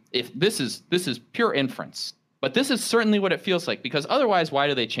game, if this is pure inference, but this is certainly what it feels like, because otherwise, why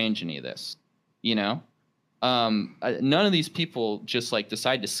do they change any of this? You know? None of these people just like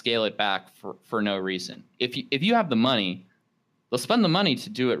decide to scale it back for no reason. If you have the money, they'll spend the money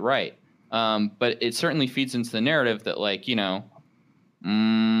to do it right. But it certainly feeds into the narrative that like, you know,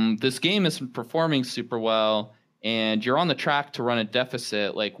 this game isn't performing super well and you're on the track to run a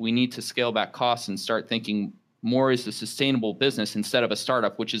deficit. Like we need to scale back costs and start thinking more as a sustainable business instead of a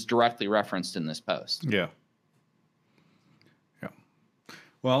startup, which is directly referenced in this post. Yeah.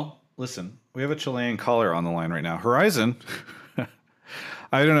 Well, listen, we have a Chilean caller on the line right now. Horizon.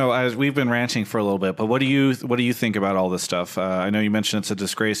 I don't know. As we've been ranting for a little bit, but what do you think about all this stuff? I know you mentioned it's a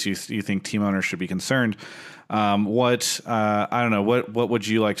disgrace. You think team owners should be concerned. I don't know. What would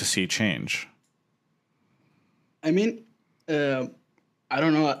you like to see change? I mean, I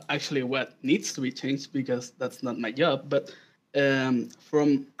don't know actually what needs to be changed because that's not my job. But from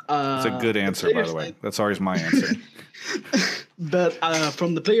it's a good answer, by the way. That's always my answer. But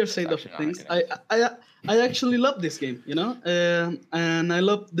from the player side of things, I actually love this game, you know, and I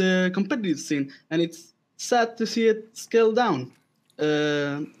love the competitive scene, and it's sad to see it scale down.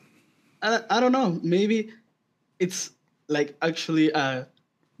 I don't know, maybe it's like actually a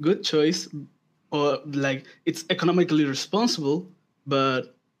good choice, or like it's economically responsible,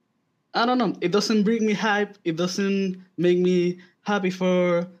 but I don't know. It doesn't bring me hype. It doesn't make me happy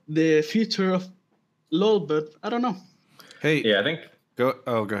for the future of LoL, but I don't know. Hey, Yeah, I think. go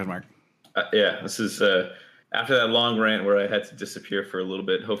ahead, Mark. Yeah, this is after that long rant where I had to disappear for a little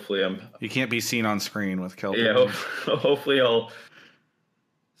bit. Hopefully, You can't be seen on screen with Kelvin. Yeah, hopefully I'll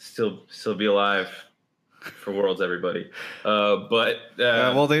still be alive for Worlds, everybody.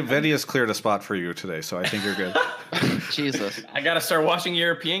 Well, Vedia's cleared a spot for you today, so I think you're good. Jesus. I gotta start watching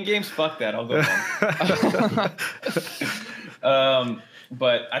European games. Fuck that. I'll go home.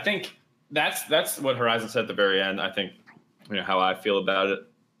 But I think that's what Horizon said at the very end. I think how I feel about it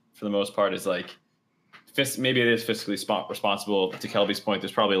for the most part is like maybe it is fiscally responsible. To Kelby's point,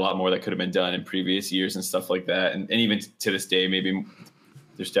 there's probably a lot more that could have been done in previous years and stuff like that. And even to this day, maybe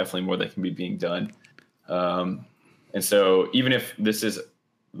there's definitely more that can be being done. And so even if this is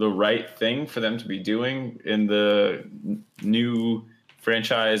the right thing for them to be doing in the new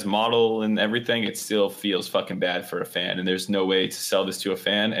franchise model and everything, it still feels fucking bad for a fan. And there's no way to sell this to a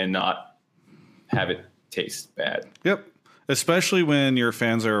fan and not have it taste bad. Yep. Especially when your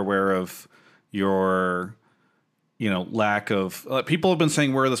fans are aware of your, lack of people have been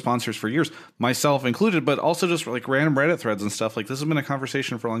saying where are the sponsors for years, myself included, but also just like random Reddit threads and stuff. Like this has been a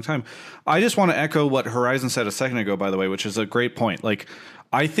conversation for a long time. I just want to echo what Horizon said a second ago, by the way, which is a great point. Like,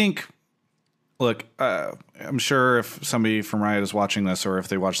 I think, look, I'm sure if somebody from Riot is watching this, or if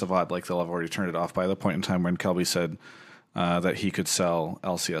they watch the VOD, like they'll have already turned it off by the point in time when Kelby said that he could sell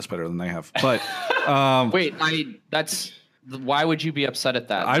LCS better than they have. But wait, why would you be upset at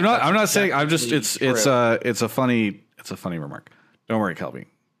that? I'm not saying. I'm just. It's a funny remark. Don't worry, Kelby.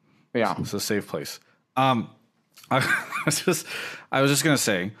 Yeah, it's a safe place. I was just gonna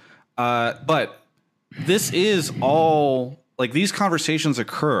say, but this is all like these conversations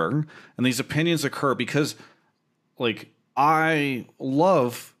occur and these opinions occur because, like, I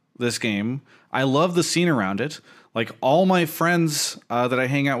love this game. I love the scene around it. Like all my friends that I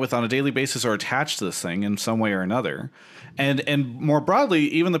hang out with on a daily basis are attached to this thing in some way or another. And more broadly,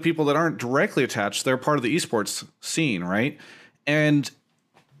 even the people that aren't directly attached, they're part of the esports scene, right? And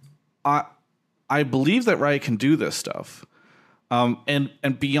I believe that Riot can do this stuff.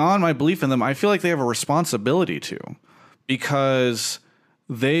 And beyond my belief in them, I feel like they have a responsibility to, because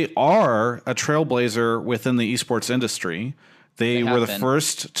they are a trailblazer within the esports industry. They were the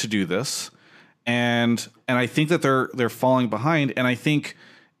first to do this. And I think that they're falling behind. And I think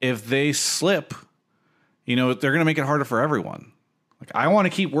if they slip, they're going to make it harder for everyone. Like, I want to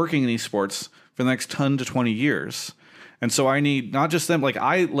keep working in esports for the next 10 to 20 years. And so I need not just them. Like,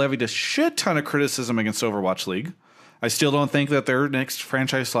 I levied a shit ton of criticism against Overwatch League. I still don't think that their next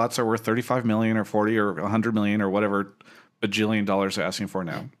franchise slots are worth 35 million or 40 or 100 million or whatever bajillion dollars they're asking for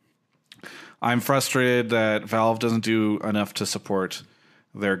now. I'm frustrated that Valve doesn't do enough to support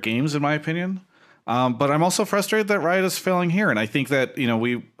their games, in my opinion. But I'm also frustrated that Riot is failing here. And I think that,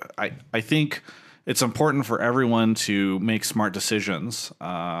 I think it's important for everyone to make smart decisions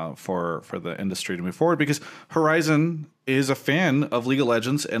for the industry to move forward, because Horizon is a fan of League of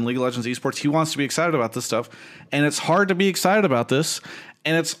Legends and League of Legends esports. He wants to be excited about this stuff, and it's hard to be excited about this.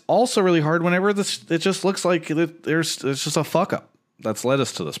 And it's also really hard whenever it just looks like there's just a fuck up that's led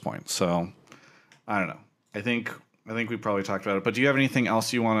us to this point. So I don't know. I think we probably talked about it, but do you have anything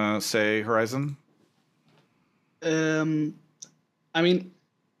else you want to say, Horizon? I mean,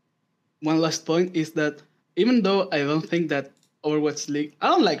 one last point is that even though I don't think that Overwatch League, I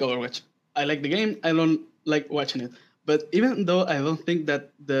don't like Overwatch. I like the game. I don't like watching it. But even though I don't think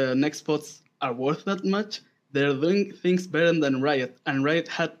that the next spots are worth that much, they're doing things better than Riot. And Riot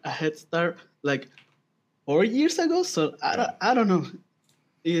had a head start like 4 years ago. So I don't know.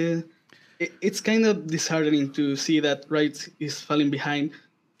 It's kind of disheartening to see that Riot is falling behind.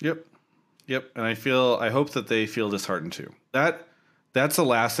 Yep. And I hope that they feel disheartened too. That's the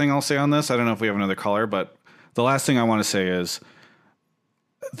last thing I'll say on this. I don't know if we have another caller, but the last thing I want to say is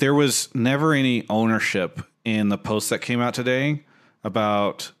there was never any ownership in the post that came out today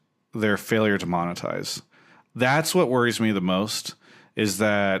about their failure to monetize. That's what worries me the most, is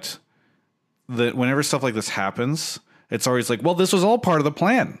that whenever stuff like this happens, it's always like, well, this was all part of the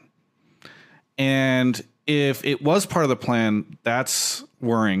plan. And if it was part of the plan, that's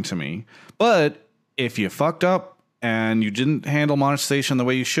worrying to me. But if you fucked up and you didn't handle monetization the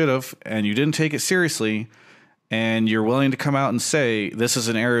way you should have, and you didn't take it seriously, and you're willing to come out and say, this is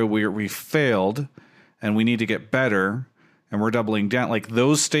an area where we failed and we need to get better and we're doubling down, like,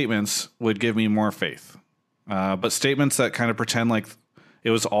 those statements would give me more faith. But statements that kind of pretend like it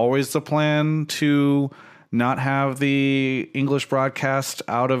was always the plan to not have the English broadcast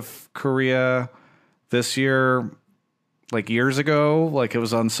out of Korea this year, like years ago, like it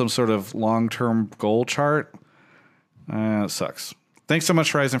was on some sort of long-term goal chart. It sucks. Thanks so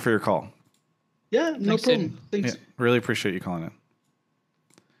much, Horizon, for your call. Yeah, no problem. Thanks. Yeah, really appreciate you calling in.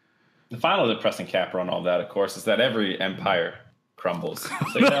 The final depressing capper on all that, of course, is that every empire crumbles.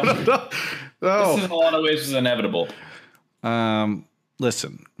 So, No. This in a lot of ways is inevitable.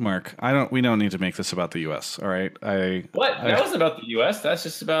 Listen, Mark, we don't need to make this about the U.S. All right, that wasn't about the U.S. That's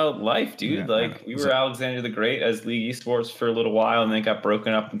just about life, dude. Yeah, we were Alexander the Great as League Esports for a little while, and then it got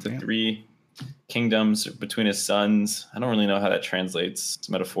broken up into 3 kingdoms between his sons. I don't really know how that translates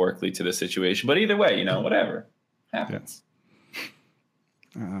metaphorically to the situation, but either way, whatever happens.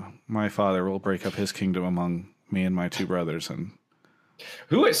 My father will break up his kingdom among me and my 2 brothers, and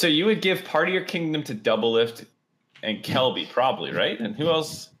so you would give part of your kingdom to Doublelift and Kelby, probably, right? And who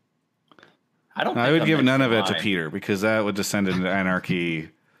else? I would give none of it to Peter, because that would descend into anarchy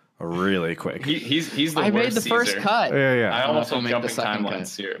really quick. He's the I worst made the first Caesar. cut. Yeah. I almost I'll went make the jumping second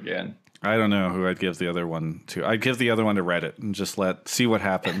timelines cut. here again. I don't know who I'd give the other one to. I'd give the other one to Reddit and just see what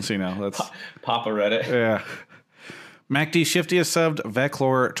happens. Let's Papa Reddit. yeah. MacD Shifty has subbed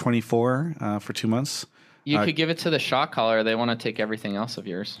Veclor24 for 2 months. You could give it to the shot caller. They want to take everything else of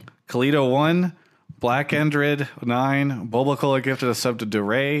yours. Kalito 1, Black Endrid 9, Bulbacola gifted a sub to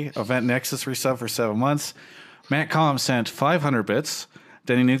DeRay, Event Nexus resub for 7 months. Matt Collum sent 500 bits.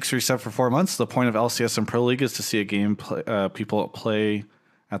 Denny Nukes resub for 4 months. The point of LCS and Pro League is to see a game people play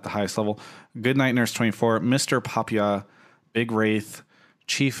at the highest level. Goodnight Nurse 24, Mr. Papia, Big Wraith,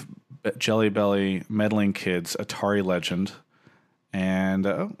 Chief Jelly Belly, Meddling Kids, Atari Legend, and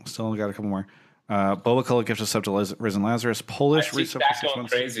still got a couple more. Bulbacola gifted a sub to Risen Lazarus. Polish I see resub for Zach 6 going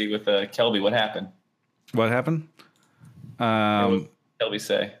months. crazy with Kelby. What happened? What happened? Kelby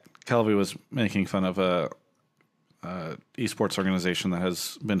say. Kelby was making fun of a esports organization that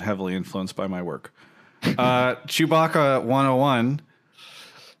has been heavily influenced by my work. Chewbacca 101.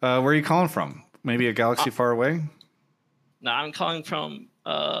 Where are you calling from? Maybe a galaxy far away? No, I'm calling from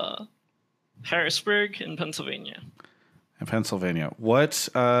Harrisburg in Pennsylvania. In Pennsylvania. What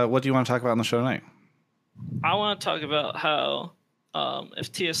do you want to talk about on the show tonight? I want to talk about how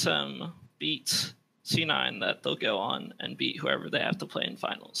if TSM beats C9, that they'll go on and beat whoever they have to play in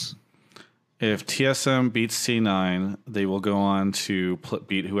finals. If TSM beats C9, they will go on to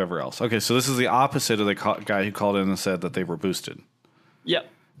beat whoever else. Okay, so this is the opposite of the guy who called in and said that they were boosted. Yep.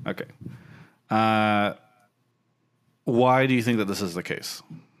 Okay. Why do you think that this is the case?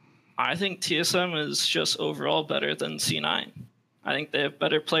 I think TSM is just overall better than C9. I think they have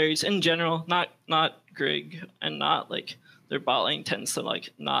better players in general, not Grig, and not like their bot lane tends to like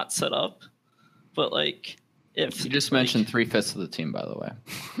not set up. But like if You just mentioned 3/5 of the team, by the way.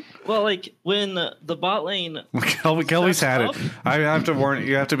 well, like when the bot lane Kelby's had it. up. I have to warn you.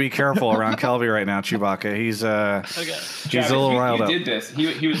 You have to be careful around Kelby right now, Chewbacca. He's Okay. he's a little riled you up. did this.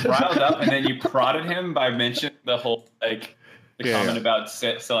 He was riled up, and then you prodded him by mentioning the whole the comment about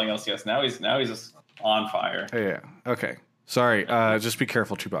selling LCS. Now he's just on fire. Yeah. Okay. Sorry. Just be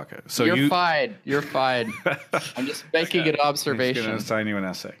careful, Chewbacca. So You're fine. You're fine. I'm just making an He's observation. going to assign you an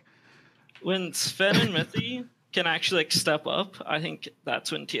essay. When Sven and Mithy can actually like step up, I think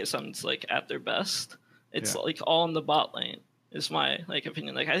that's when TSM's like at their best. It's like all in the bot lane is my like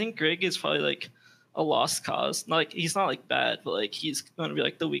opinion. Like I think Grig is probably like a lost cause. Like he's not like bad, but like he's going to be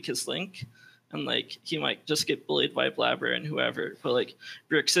like the weakest link, and like he might just get bullied by Blabber and whoever. But like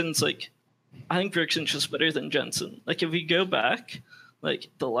Brixton's like, I think Brixton's just better than Jensen. Like if we go back, like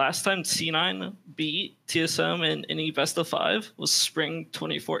the last time C9 beat TSM in any best of 5 was spring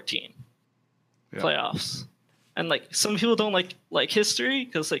 2014 playoffs. And like some people don't like history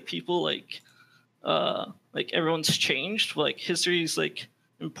because like people like everyone's changed. But, like history is like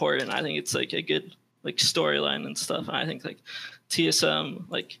important. I think it's like a good like storyline and stuff. And I think like TSM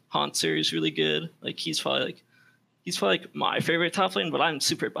like Hauntzer is really good. Like he's probably like my favorite top lane, but I'm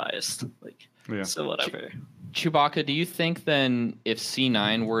super biased. Like so whatever. Chewbacca, do you think then if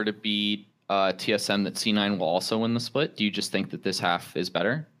C9 were to beat TSM that C9 will also win the split? Do you just think that this half is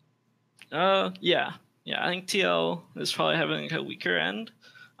better? Yeah. I think TL is probably having like a weaker end.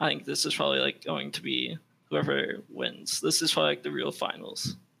 I think this is probably like going to be whoever wins. This is probably like the real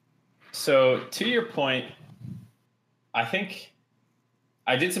finals. So to your point, I think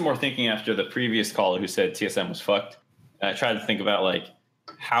I did some more thinking after the previous caller who said TSM was fucked. And I tried to think about like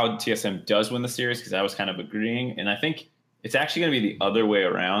how TSM does win the series because I was kind of agreeing. And I think it's actually going to be the other way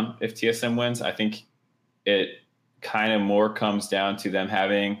around if TSM wins. I think it kind of more comes down to them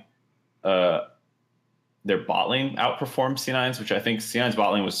having their bot lane outperformed C9's, which I think C9's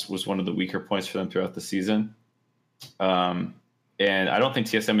bot lane was one of the weaker points for them throughout the season. And I don't think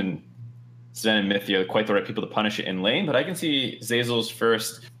TSM and Sven and Mithy are quite the right people to punish it in lane, but I can see Zeyzal's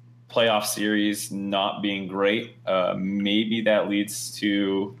first playoff series not being great. Maybe that leads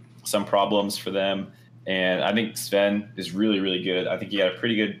to some problems for them. And I think Sven is really, really good. I think he had a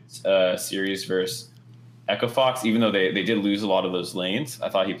pretty good series versus Echo Fox, even though they did lose a lot of those lanes. I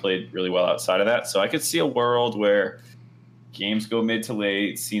thought he played really well outside of that. So I could see a world where games go mid to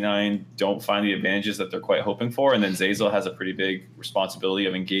late, C9 don't find the advantages that they're quite hoping for, and then Zeyzal has a pretty big responsibility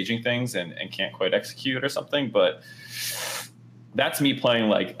of engaging things and can't quite execute or something. But that's me playing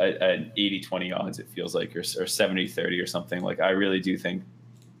like an 80-20 odds, it feels like, or 70-30 or something. Like I really do think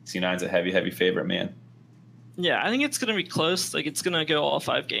C9's a heavy favorite, man. Yeah, I think it's going to be close. Like, it's going to go all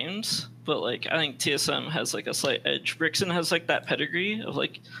 5 games. But, like, I think TSM has, like, a slight edge. Brixton has, like, that pedigree of,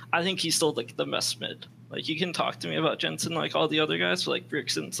 like, I think he's still, like, the best mid. Like, you can talk to me about Jensen, like, all the other guys, but, like,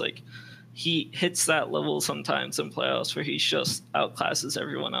 Brixton's, like, he hits that level sometimes in playoffs where he just outclasses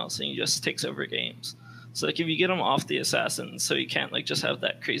everyone else and he just takes over games. So like if you get him off the assassins, so he can't like just have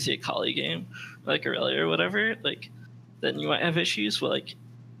that crazy Akali game like Aurelia or whatever, like then you might have issues. But like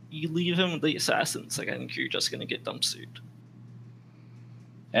you leave him with the assassins, like I think you're just gonna get dumpstered.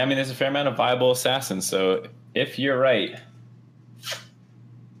 I mean, there's a fair amount of viable assassins, so if you're right,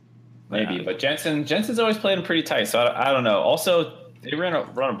 maybe. Yeah. But Jensen's always played him pretty tight, so I don't know. Also, they run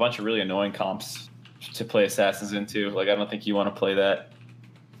a bunch of really annoying comps to play assassins into. Like, I don't think you want to play that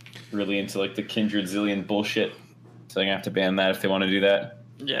really into like the Kindred Zillion bullshit. So they're gonna have to ban that if they want to do that.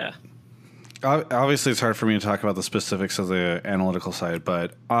 Yeah. Obviously, it's hard for me to talk about the specifics of the analytical side,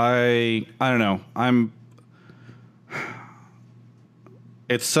 but I don't know.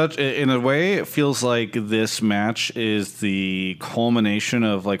 It's such, in a way, it feels like this match is the culmination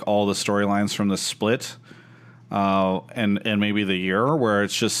of like all the storylines from the split, and maybe the year, where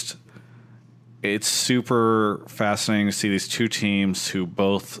it's super fascinating to see these two teams who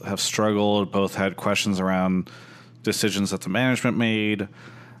both have struggled, both had questions around decisions that the management made,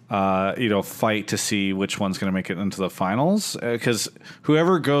 fight to see which one's going to make it into the finals. Because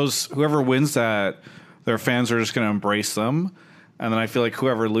whoever wins that, their fans are just going to embrace them. And then I feel like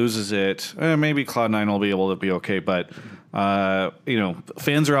whoever loses it, maybe Cloud9 will be able to be okay. But,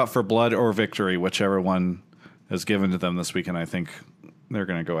 fans are out for blood or victory, whichever one is given to them this weekend. I think they're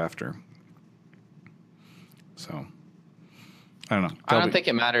going to go after. So, I don't know. I don't think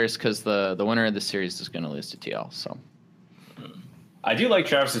it matters because the winner of the series is going to lose to TL. So, I do like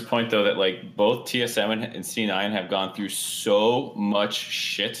Travis's point, though, that like both TSM and C9 have gone through so much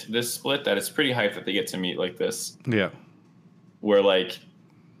shit this split that it's pretty hype that they get to meet like this. Yeah. Where like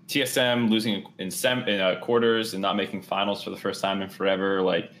TSM losing in quarters and not making finals for the first time in forever.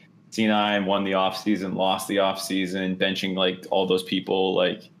 Like C9 won the offseason, lost the offseason, benching like all those people.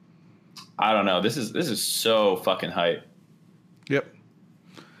 Like, I don't know. This is so fucking hype. Yep.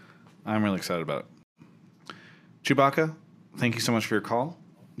 I'm really excited about it. Chewbacca, thank you so much for your call.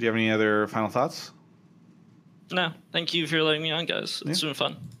 Do you have any other final thoughts? No, thank you for letting me on, guys. It's been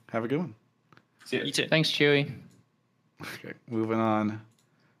fun. Have a good one. See ya. You too. thanks, Chewy. Okay, moving on.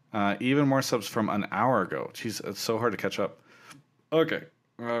 Even more subs from an hour ago. Jeez, it's so hard to catch up. Okay,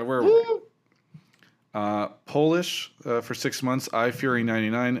 where are we? Polish for 6 months.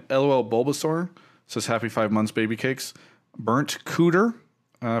 iFury99. LOL Bulbasaur says happy 5 months, baby cakes. Burnt Cooter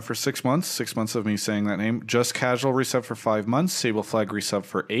for 6 months. 6 months of me saying that name. Just Casual resub for 5 months. Sable Flag resub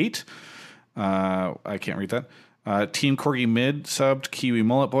for 8. I can't read that. Team Corgi Mid subbed. Kiwi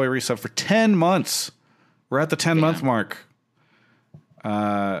Mullet Boy resub for 10 months. We're at the 10-month mark.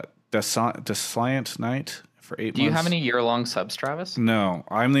 Desliant Knight for 8 months. Do you have any year-long subs, Travis? No,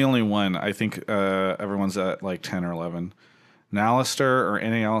 I'm the only one. I think everyone's at like 10 or 11. Nalister or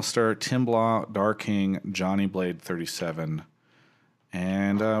any Alistair, Tim Blah, Dark King, Johnny Blade 37.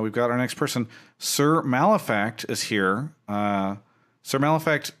 And we've got our next person. Sir Malefact is here. Sir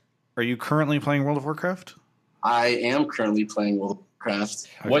Malefact, are you currently playing World of Warcraft? I am currently playing World of Warcraft.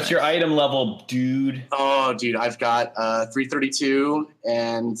 Okay. What's your item level, dude? Oh, dude, I've got 332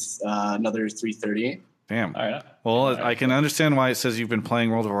 and another 330. Damn. All right. Well, I can understand why it says you've been playing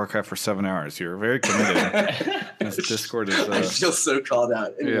World of Warcraft for 7 hours. You're very committed. This Discord is. I feel so called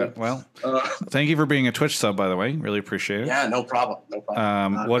out. Anyway, yeah. Well, thank you for being a Twitch sub, by the way. Really appreciate it. Yeah, no problem. No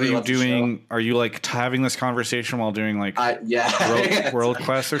problem. What really are you doing? Are you like having this conversation while doing like World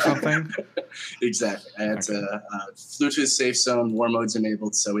Quest or something? Exactly. I had to flew to a safe zone. War mode's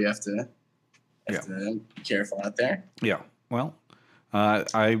enabled, so we have to be careful out there. Yeah. Well,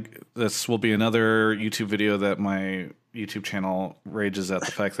 this will be another YouTube video that my YouTube channel rages at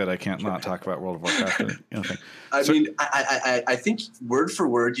the fact that I can't not talk about World of Warcraft. I mean, I think word for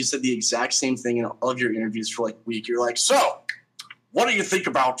word, you said the exact same thing in all of your interviews for like a week. You're like, so what do you think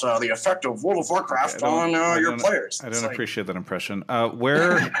about the effect of World of Warcraft on your players? I don't appreciate that impression.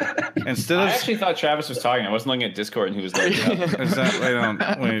 Where instead of I actually thought Travis was talking. I wasn't looking at Discord and he was like,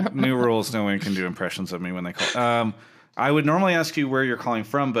 new rules. No one can do impressions of me when they call. I would normally ask you where you're calling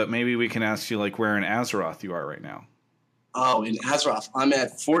from, but maybe we can ask you like where in Azeroth you are right now. Oh, in Azeroth, I'm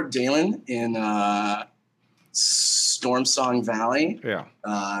at Fort Dalen in Stormsong Valley. Yeah.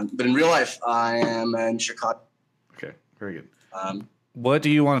 But in real life, I am in Chicago. Okay, very good. What do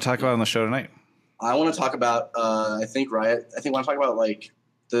you want to talk about on the show tonight? I want to talk about, I want to talk about like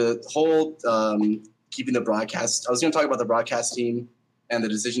the whole keeping the broadcast. I was going to talk about the broadcast team and the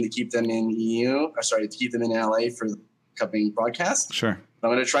decision to keep them in to keep them in LA for the upcoming broadcast. Sure. But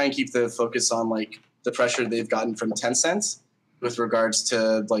I'm going to try and keep the focus on like the pressure they've gotten from Tencent with regards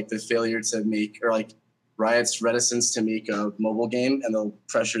to like the failure to make or like Riot's reticence to make a mobile game and the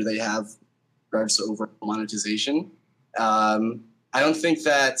pressure they have in regards to overall monetization. I don't think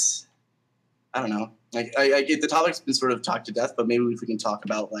that, I don't know. Like I the topic's been sort of talked to death, but maybe if we can talk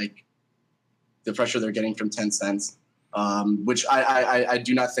about like the pressure they're getting from Tencent, which I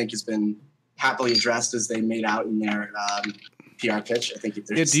do not think has been happily addressed as they made out in their PR pitch. I think if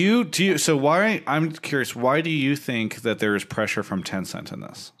there's do you so why I'm curious, why do you think that there is pressure from Tencent in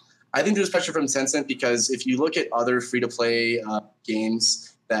this? I think there's pressure from Tencent because if you look at other free-to-play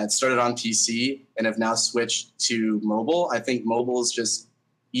games that started on PC and have now switched to mobile, I think mobile is just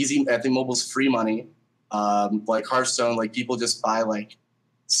easy. I think mobile's free money. Like Hearthstone, like people just buy like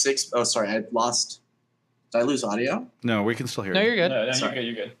oh, sorry, I lost. Did I lose audio? No, we can still hear No, you. you're good. No, Sorry.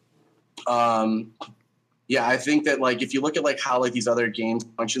 you're good. Yeah, I think that like if you look at like how like these other games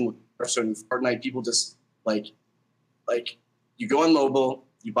function with Hearthstone and Fortnite, people just like you go on mobile,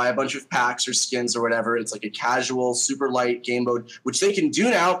 you buy a bunch of packs or skins or whatever. It's like a casual, super light game mode, which they can do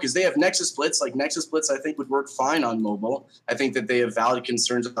now because they have Nexus Blitz. Like Nexus Blitz, I think would work fine on mobile. I think that they have valid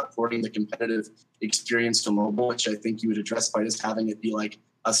concerns about porting the competitive experience to mobile, which I think you would address by just having it be like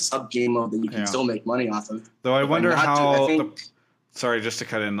a sub game mode that you can still make money off of. Though I wonder not how. to- Sorry, just to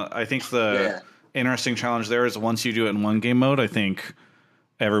cut in. I think the interesting challenge there is once you do it in one game mode, I think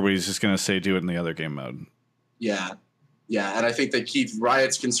everybody's just going to say do it in the other game mode. Yeah, and I think that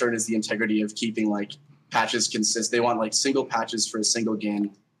Riot's concern is the integrity of keeping like patches consistent. They want like single patches for a single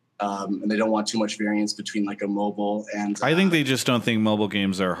game, and they don't want too much variance between like a mobile and. I think they just don't think mobile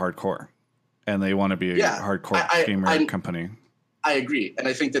games are hardcore, and they want to be a hardcore gamer company. I agree, and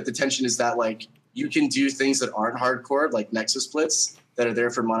I think that the tension is that like you can do things that aren't hardcore, like Nexus Blitz, that are there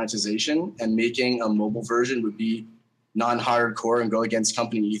for monetization, and making a mobile version would be non-hardcore and go against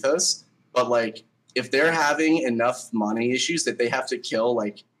company ethos. But like, if they're having enough money issues that they have to kill,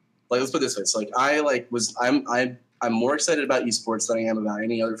 like let's put it this way: it's like I'm more excited about esports than I am about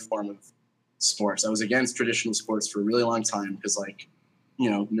any other form of sports. I was against traditional sports for a really long time because, like, you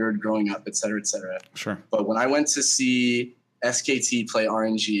know, nerd growing up, et cetera, et cetera. Sure. But when I went to see SKT play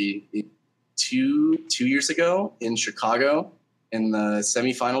RNG two years ago in Chicago in the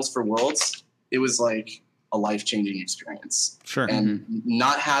semifinals for Worlds, it was like a life-changing experience. Sure. And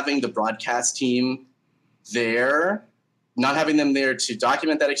not having the broadcast team there, not having them there to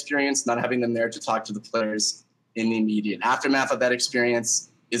document that experience, not having them there to talk to the players in the immediate aftermath of that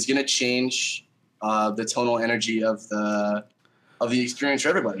experience is going to change the tonal energy of the experience for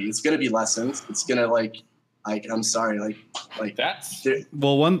everybody. It's going to be lessened. It's going to like I'm sorry, like that's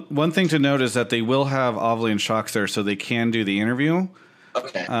well. One thing to note is that they will have Ovly and Shox there, so they can do the interview.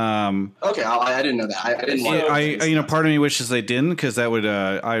 Okay. Okay. I didn't know that. I didn't want. You know, part of me wishes they didn't, because that would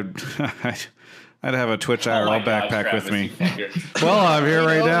I'd have a Twitch IRL backpack with me. Well, I'm here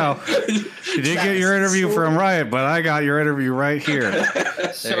right now. You did get your interview from Riot, but I got your interview right here.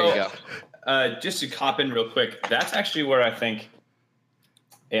 There you go. Just to hop in real quick, that's actually where I think,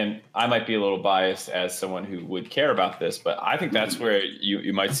 and I might be a little biased as someone who would care about this, but I think that's where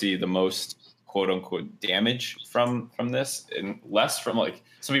you might see the most quote unquote damage from this, and less from like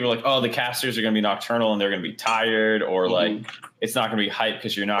some people are like, oh, the casters are going to be nocturnal and they're going to be tired, or like it's not going to be hype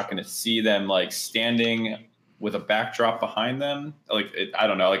because you're not going to see them like standing with a backdrop behind them. Like I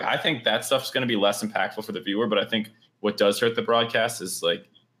don't know. Like I think that stuff's going to be less impactful for the viewer, but I think what does hurt the broadcast is like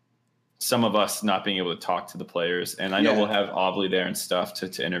some of us not being able to talk to the players. And I know we'll have Ovly there and stuff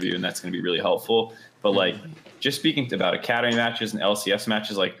to interview, and that's going to be really helpful. But like just speaking about academy matches and LCS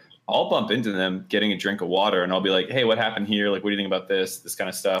matches, like I'll bump into them getting a drink of water and I'll be like, hey, what happened here? Like, what do you think about this kind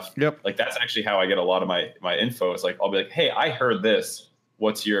of stuff? Yep. Like that's actually how I get a lot of my info. It's like, I'll be like, hey, I heard this.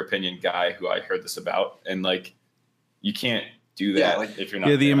 What's your opinion, guy who I heard this about? And like, you can't do that if you're not.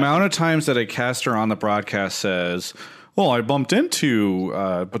 Yeah. The amount of times that a caster on the broadcast says, well, I bumped into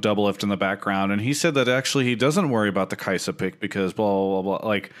Double Lift in the background, and he said that actually he doesn't worry about the Kai'Sa pick because blah, blah, blah.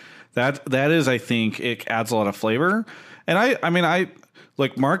 Like that is, I think it adds a lot of flavor. And I mean,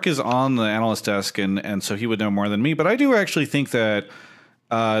 like Mark is on the analyst desk, and so he would know more than me. But I do actually think that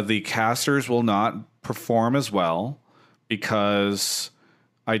the casters will not perform as well, because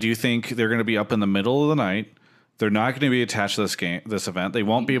I do think they're going to be up in the middle of the night. They're not going to be attached to this event. They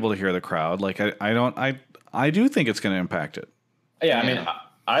won't be able to hear the crowd. Like I do think it's going to impact it. Yeah, I mean,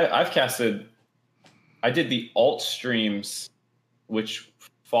 I've casted. I did the alt streams, which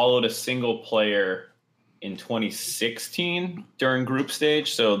followed a single player in 2016 during group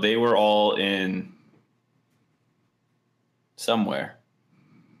stage. So they were all in somewhere.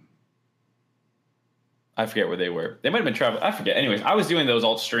 I forget where they were. They might have been traveling. I forget. Anyways, I was doing those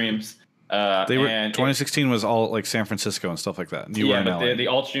alt streams. They were 2016 was all like San Francisco and stuff like that. And you were in LA. The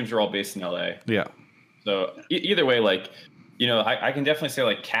alt streams were all based in LA. Yeah. So either way, like, you know, I can definitely say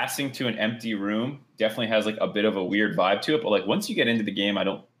like casting to an empty room definitely has like a bit of a weird vibe to it. But like once you get into the game, I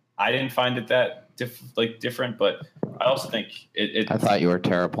didn't find it that different. But I also think I thought you were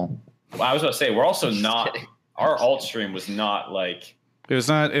terrible. Well, I was about to say we're also not. Our alt stream was not like. It was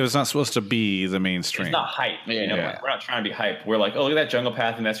not supposed to be the mainstream. It's not hype. You know, we're not trying to be hype. We're like, oh, look at that jungle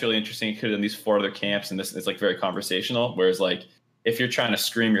path, and that's really interesting. You could have done these 4 other camps, and this is like very conversational. Whereas like if you're trying to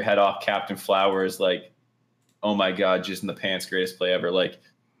scream your head off, Captain Flowers, like, oh my God, just in the pants, greatest play ever. Like,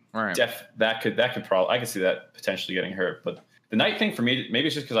 right. That could probably, I could see that potentially getting hurt. But the night thing for me, maybe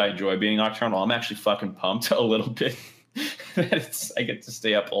it's just because I enjoy being nocturnal. I'm actually fucking pumped a little bit that I get to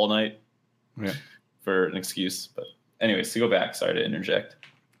stay up all night for an excuse. But anyways, to go back, sorry to interject.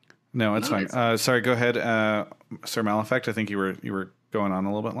 No, it's fine. Sorry, go ahead, Sir Malefect. I think you were going on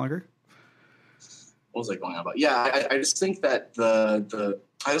a little bit longer. What was I going on about? Yeah, I just think that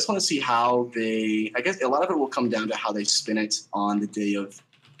I just want to see how I guess a lot of it will come down to how they spin it on the day of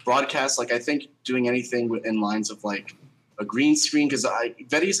broadcast. Like, I think doing anything in lines of like a green screen, because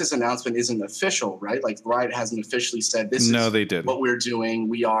Vedius' announcement isn't official, right? Like, Riot hasn't officially said this they did what we're doing.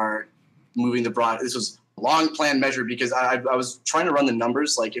 We are moving this was a long planned measure, because I was trying to run the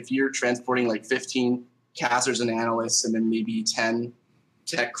numbers. Like, if you're transporting like 15 casters and analysts and then maybe 10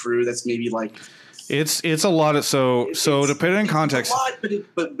 tech crew, that's maybe like it's a lot of so to put it in context. It's a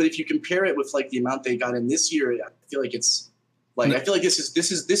lot, but if you compare it with like the amount they got in this year, I feel like it's like this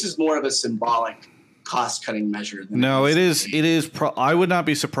is more of a symbolic cost cutting measure. No, it is. I would not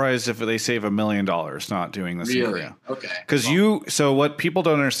be surprised if they save $1 million not doing this in Korea. Okay. Because so what people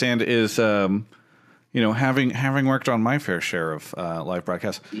don't understand is, having worked on my fair share of live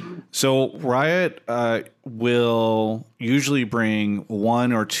broadcasts, so Riot will usually bring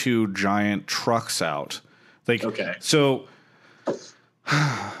 1 or 2 giant trucks out. So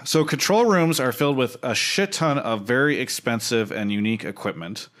control rooms are filled with a shit ton of very expensive and unique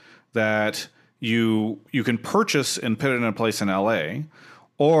equipment that you can purchase and put it in a place in LA,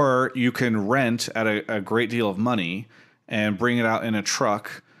 or you can rent at a great deal of money and bring it out in a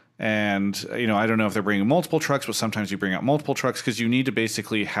truck. And, I don't know if they're bringing multiple trucks, but sometimes you bring out multiple trucks because you need to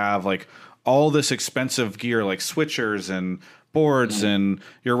basically have like all this expensive gear, like switchers and boards, and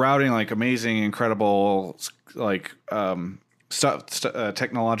you're routing like amazing, incredible, like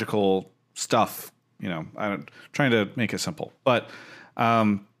technological stuff. I'm trying to make it simple, but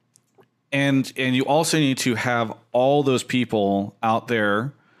and you also need to have all those people out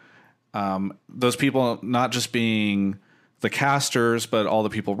there. Those people not just being the casters, but all the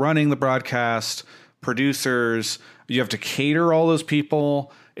people running the broadcast, producers. You have to cater all those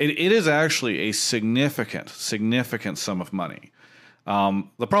people. It is actually a significant sum of money.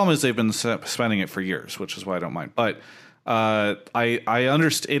 The problem is they've been spending it for years, which is why I don't mind. But I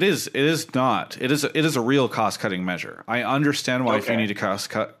understand it is a real cost cutting measure. I understand why if you need to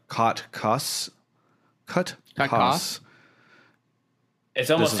cut costs.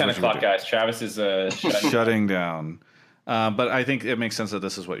 It's almost 10 o'clock, guys. Travis is shutting down. But I think it makes sense that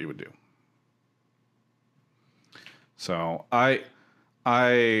this is what you would do. So I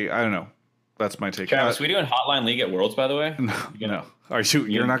don't know. That's my take. Travis, we doing Hotline League at Worlds, by the way? No. Are you?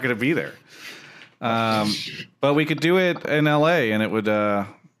 You're not going to be there. But we could do it in LA, and it would. It's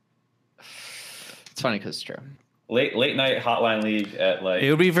funny because it's true. Late night Hotline League at like. It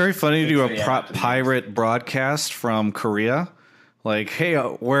would be very funny to do a pirate broadcast from Korea, like, hey,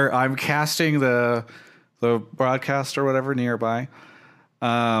 where I'm casting the broadcast or whatever nearby.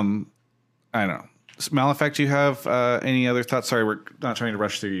 I don't know. Malefect, do you have any other thoughts? Sorry, we're not trying to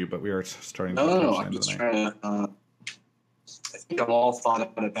rush through you, but we are starting to No, I'm just trying to. I think I'm all thought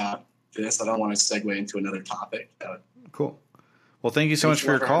about this. I don't want to segue into another topic. Cool. Well, thank you so much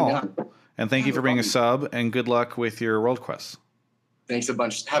for your call. And thank you for being a sub, and good luck with your World Quest. Thanks a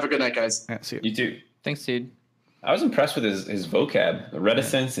bunch. Have a good night, guys. Yeah, see you. You too. Thanks, dude. I was impressed with his vocab,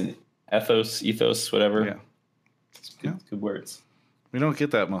 reticence and ethos, whatever. Yeah. Good words. We don't get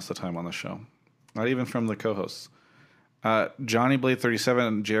that most of the time on the show. Not even from the co-hosts. Johnny Blade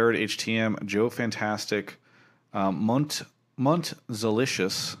 37, Jared HTM, Joe Fantastic, Munt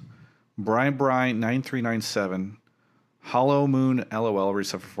Zalicious, Brian 9397, Hollow Moon LOL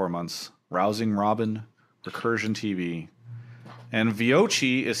reset for 4 months, Rousing Robin, Recursion TV, and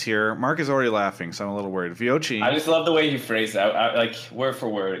Viochi is here. Mark is already laughing, so I'm a little worried. Viochi. I just love the way you phrase that, like word for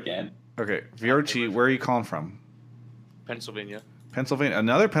word again. Okay, Viochi, where are you calling from? Pennsylvania.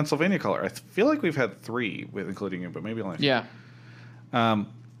 Another Pennsylvania caller. I feel like we've had 3, including you, but maybe only. Yeah.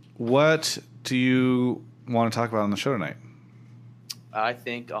 What do you want to talk about on the show tonight? I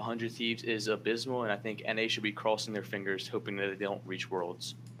think 100 Thieves is abysmal, and I think NA should be crossing their fingers, hoping that they don't reach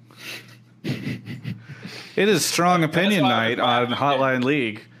Worlds. It is strong opinion why I night was on Hotline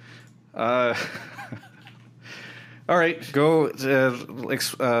League. All right, go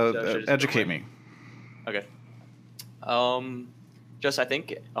educate me. Okay. Just I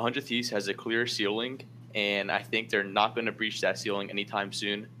think 100 Thieves has a clear ceiling, and I think they're not going to breach that ceiling anytime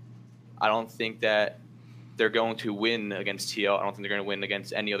soon. I don't think that they're going to win against TL. I don't think they're going to win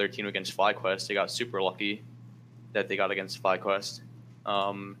against any other team against FlyQuest. They got super lucky that they got against FlyQuest.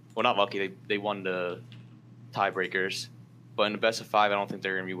 Well, not lucky. They won the tiebreakers. But in the best of 5, I don't think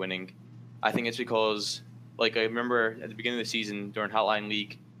they're going to be winning. I think it's because, like, I remember at the beginning of the season during Hotline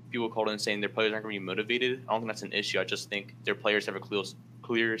League, people called in saying their players aren't going to be motivated. I don't think that's an issue. I just think their players have a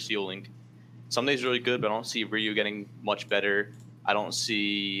clear ceiling. Some days really good, but I don't see Ryu getting much better. I don't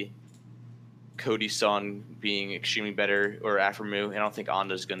see Cody Sun being extremely better or Afremu, and I don't think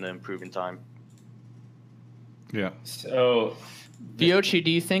Onda's going to improve in time. Yeah. So, Diochi,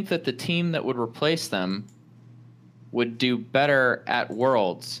 do you think that the team that would replace them would do better at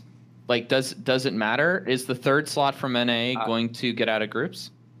Worlds? Like, does it matter? Is the third slot from NA going to get out of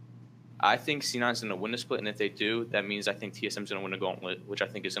groups? I think C9 is going to win the split, and if they do, that means I think TSM is going to win the gauntlet, which I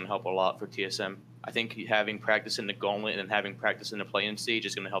think is going to help a lot for TSM. I think having practice in the gauntlet and having practice in the play-in stage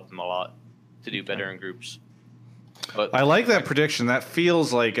is going to help them a lot to do better in groups. But I like that prediction. That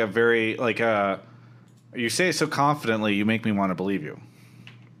feels like a very you say it so confidently, you make me want to believe you.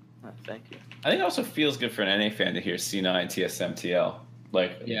 Thank you. I think it also feels good for an NA fan to hear C9, TSM, TL,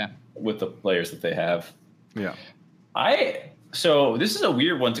 with the players that they have. Yeah. So this is a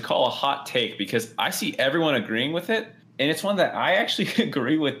weird one to call a hot take because I see everyone agreeing with it, and it's one that I actually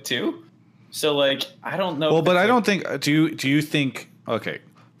agree with too. So like, I don't know. Well, but I don't think. Do you think? Okay,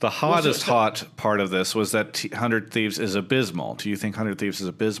 the hottest hot part of this was that 100 Thieves is abysmal. Do you think 100 Thieves is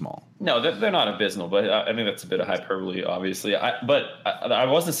abysmal? No, they're not abysmal, but I think that's a bit of hyperbole, obviously. I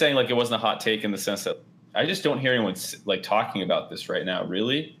wasn't saying like it wasn't a hot take in the sense that I just don't hear anyone like talking about this right now,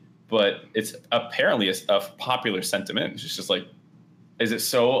 really. But it's apparently a popular sentiment. It's just like, is it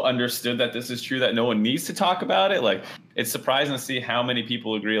so understood that this is true that no one needs to talk about it? Like, it's surprising to see how many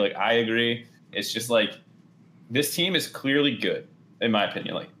people agree. Like, I agree. It's just like, this team is clearly good, in my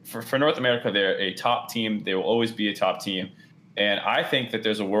opinion. Like, for North America, they're a top team. They will always be a top team. And I think that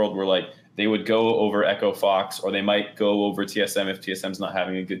there's a world where, like, they would go over Echo Fox, or they might go over TSM if TSM's not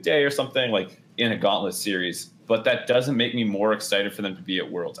having a good day or something, like, in a gauntlet series. But that doesn't make me more excited for them to be at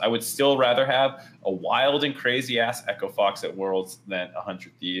Worlds. I would still rather have a wild and crazy ass Echo Fox at Worlds than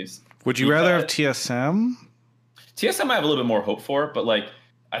 100 Thieves. Would you rather have TSM? TSM I have a little bit more hope for, but like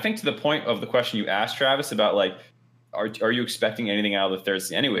I think to the point of the question you asked, Travis, about like are you expecting anything out of the third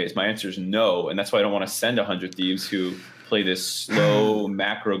scene? Anyways, my answer is no, and that's why I don't want to send 100 Thieves who play this slow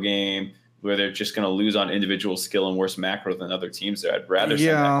macro game where they're just going to lose on individual skill and worse macro than other teams. I'd rather send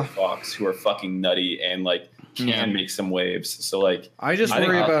Echo Fox who are fucking nutty and like can make some waves. So like I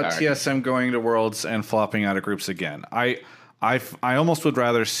worry about TSM going to Worlds and flopping out of groups again. I almost would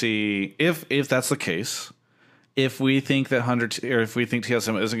rather see if that's the case. If we think that if we think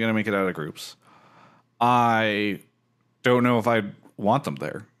TSM isn't going to make it out of groups, I don't know if I'd want them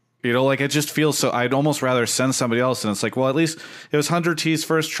there. You know, like it just feels so. I'd almost rather send somebody else, and it's like, well, at least it was 100 T's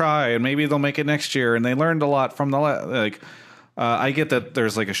first try, and maybe they'll make it next year, and they learned a lot from the I get that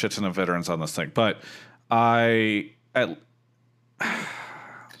there's like a shit ton of veterans on this thing, but I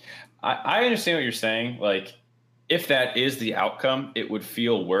understand what you're saying. Like, if that is the outcome, it would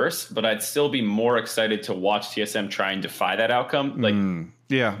feel worse, but I'd still be more excited to watch TSM try and defy that outcome. Like,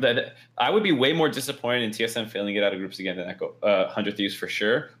 that I would be way more disappointed in TSM failing to get out of groups again than Echo 100 Thieves for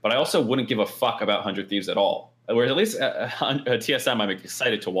sure. But I also wouldn't give a fuck about 100 Thieves at all. Whereas at least TSM, I'm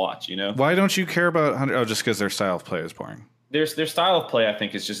excited to watch. You know, why don't you care about 100? Oh, just because their style of play is boring. Their style of play, I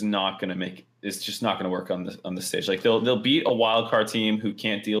think, is just not going to it's just not going to work on the stage. Like they'll beat a wild card team who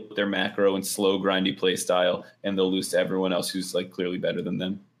can't deal with their macro and slow grindy play style, and they'll lose to everyone else who's like clearly better than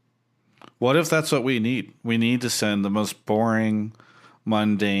them. What if that's what we need? We need to send the most boring,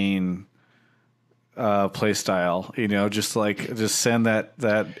 mundane play style. You know, just send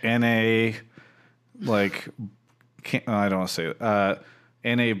that NA like I don't want to say it,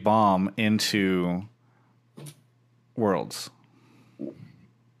 NA bomb into Worlds.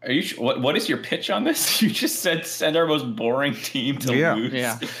 Are you? What is your pitch on this? You just said send our most boring team to lose.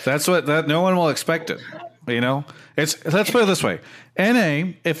 Yeah, that's that. No one will expect it. You know, let's put it this way: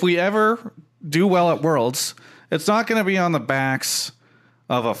 NA, if we ever do well at Worlds, it's not going to be on the backs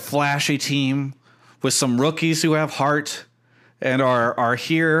of a flashy team with some rookies who have heart and are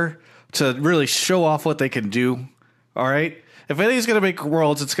here to really show off what they can do. All right. If anything's going to make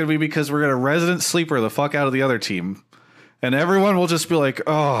Worlds, it's going to be because we're going to resident sleeper the fuck out of the other team. And everyone will just be like,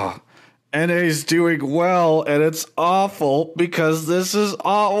 oh, NA's doing well, and it's awful because this is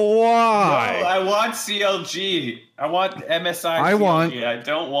why. No, I want CLG. I want MSI. I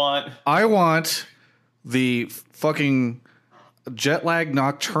don't want. I want the fucking jet lag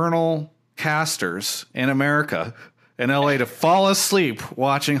nocturnal casters in America in LA to fall asleep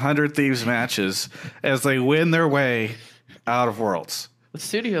watching 100 Thieves matches as they win their way out of Worlds. The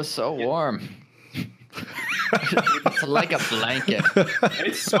studio's so warm. It's like a blanket.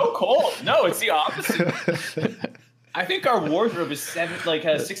 It's so cold. No, it's the opposite. I think our wardrobe is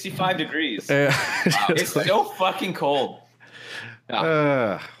 65 degrees. Wow. It's so fucking cold.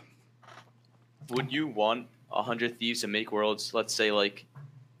 Would you want 100 Thieves to make Worlds? Let's say like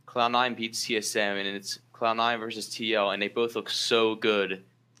Cloud9 beats TSM and it's Cloud9 versus TL and they both look so good,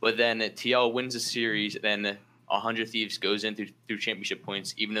 but then TL wins the series, then 100 Thieves goes in through championship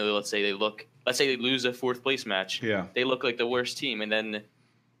points, even though let's say they lose a 4th place match. Yeah. They look like the worst team, and then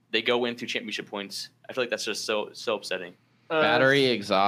they go in through championship points. I feel like that's just so upsetting. Battery exhaust.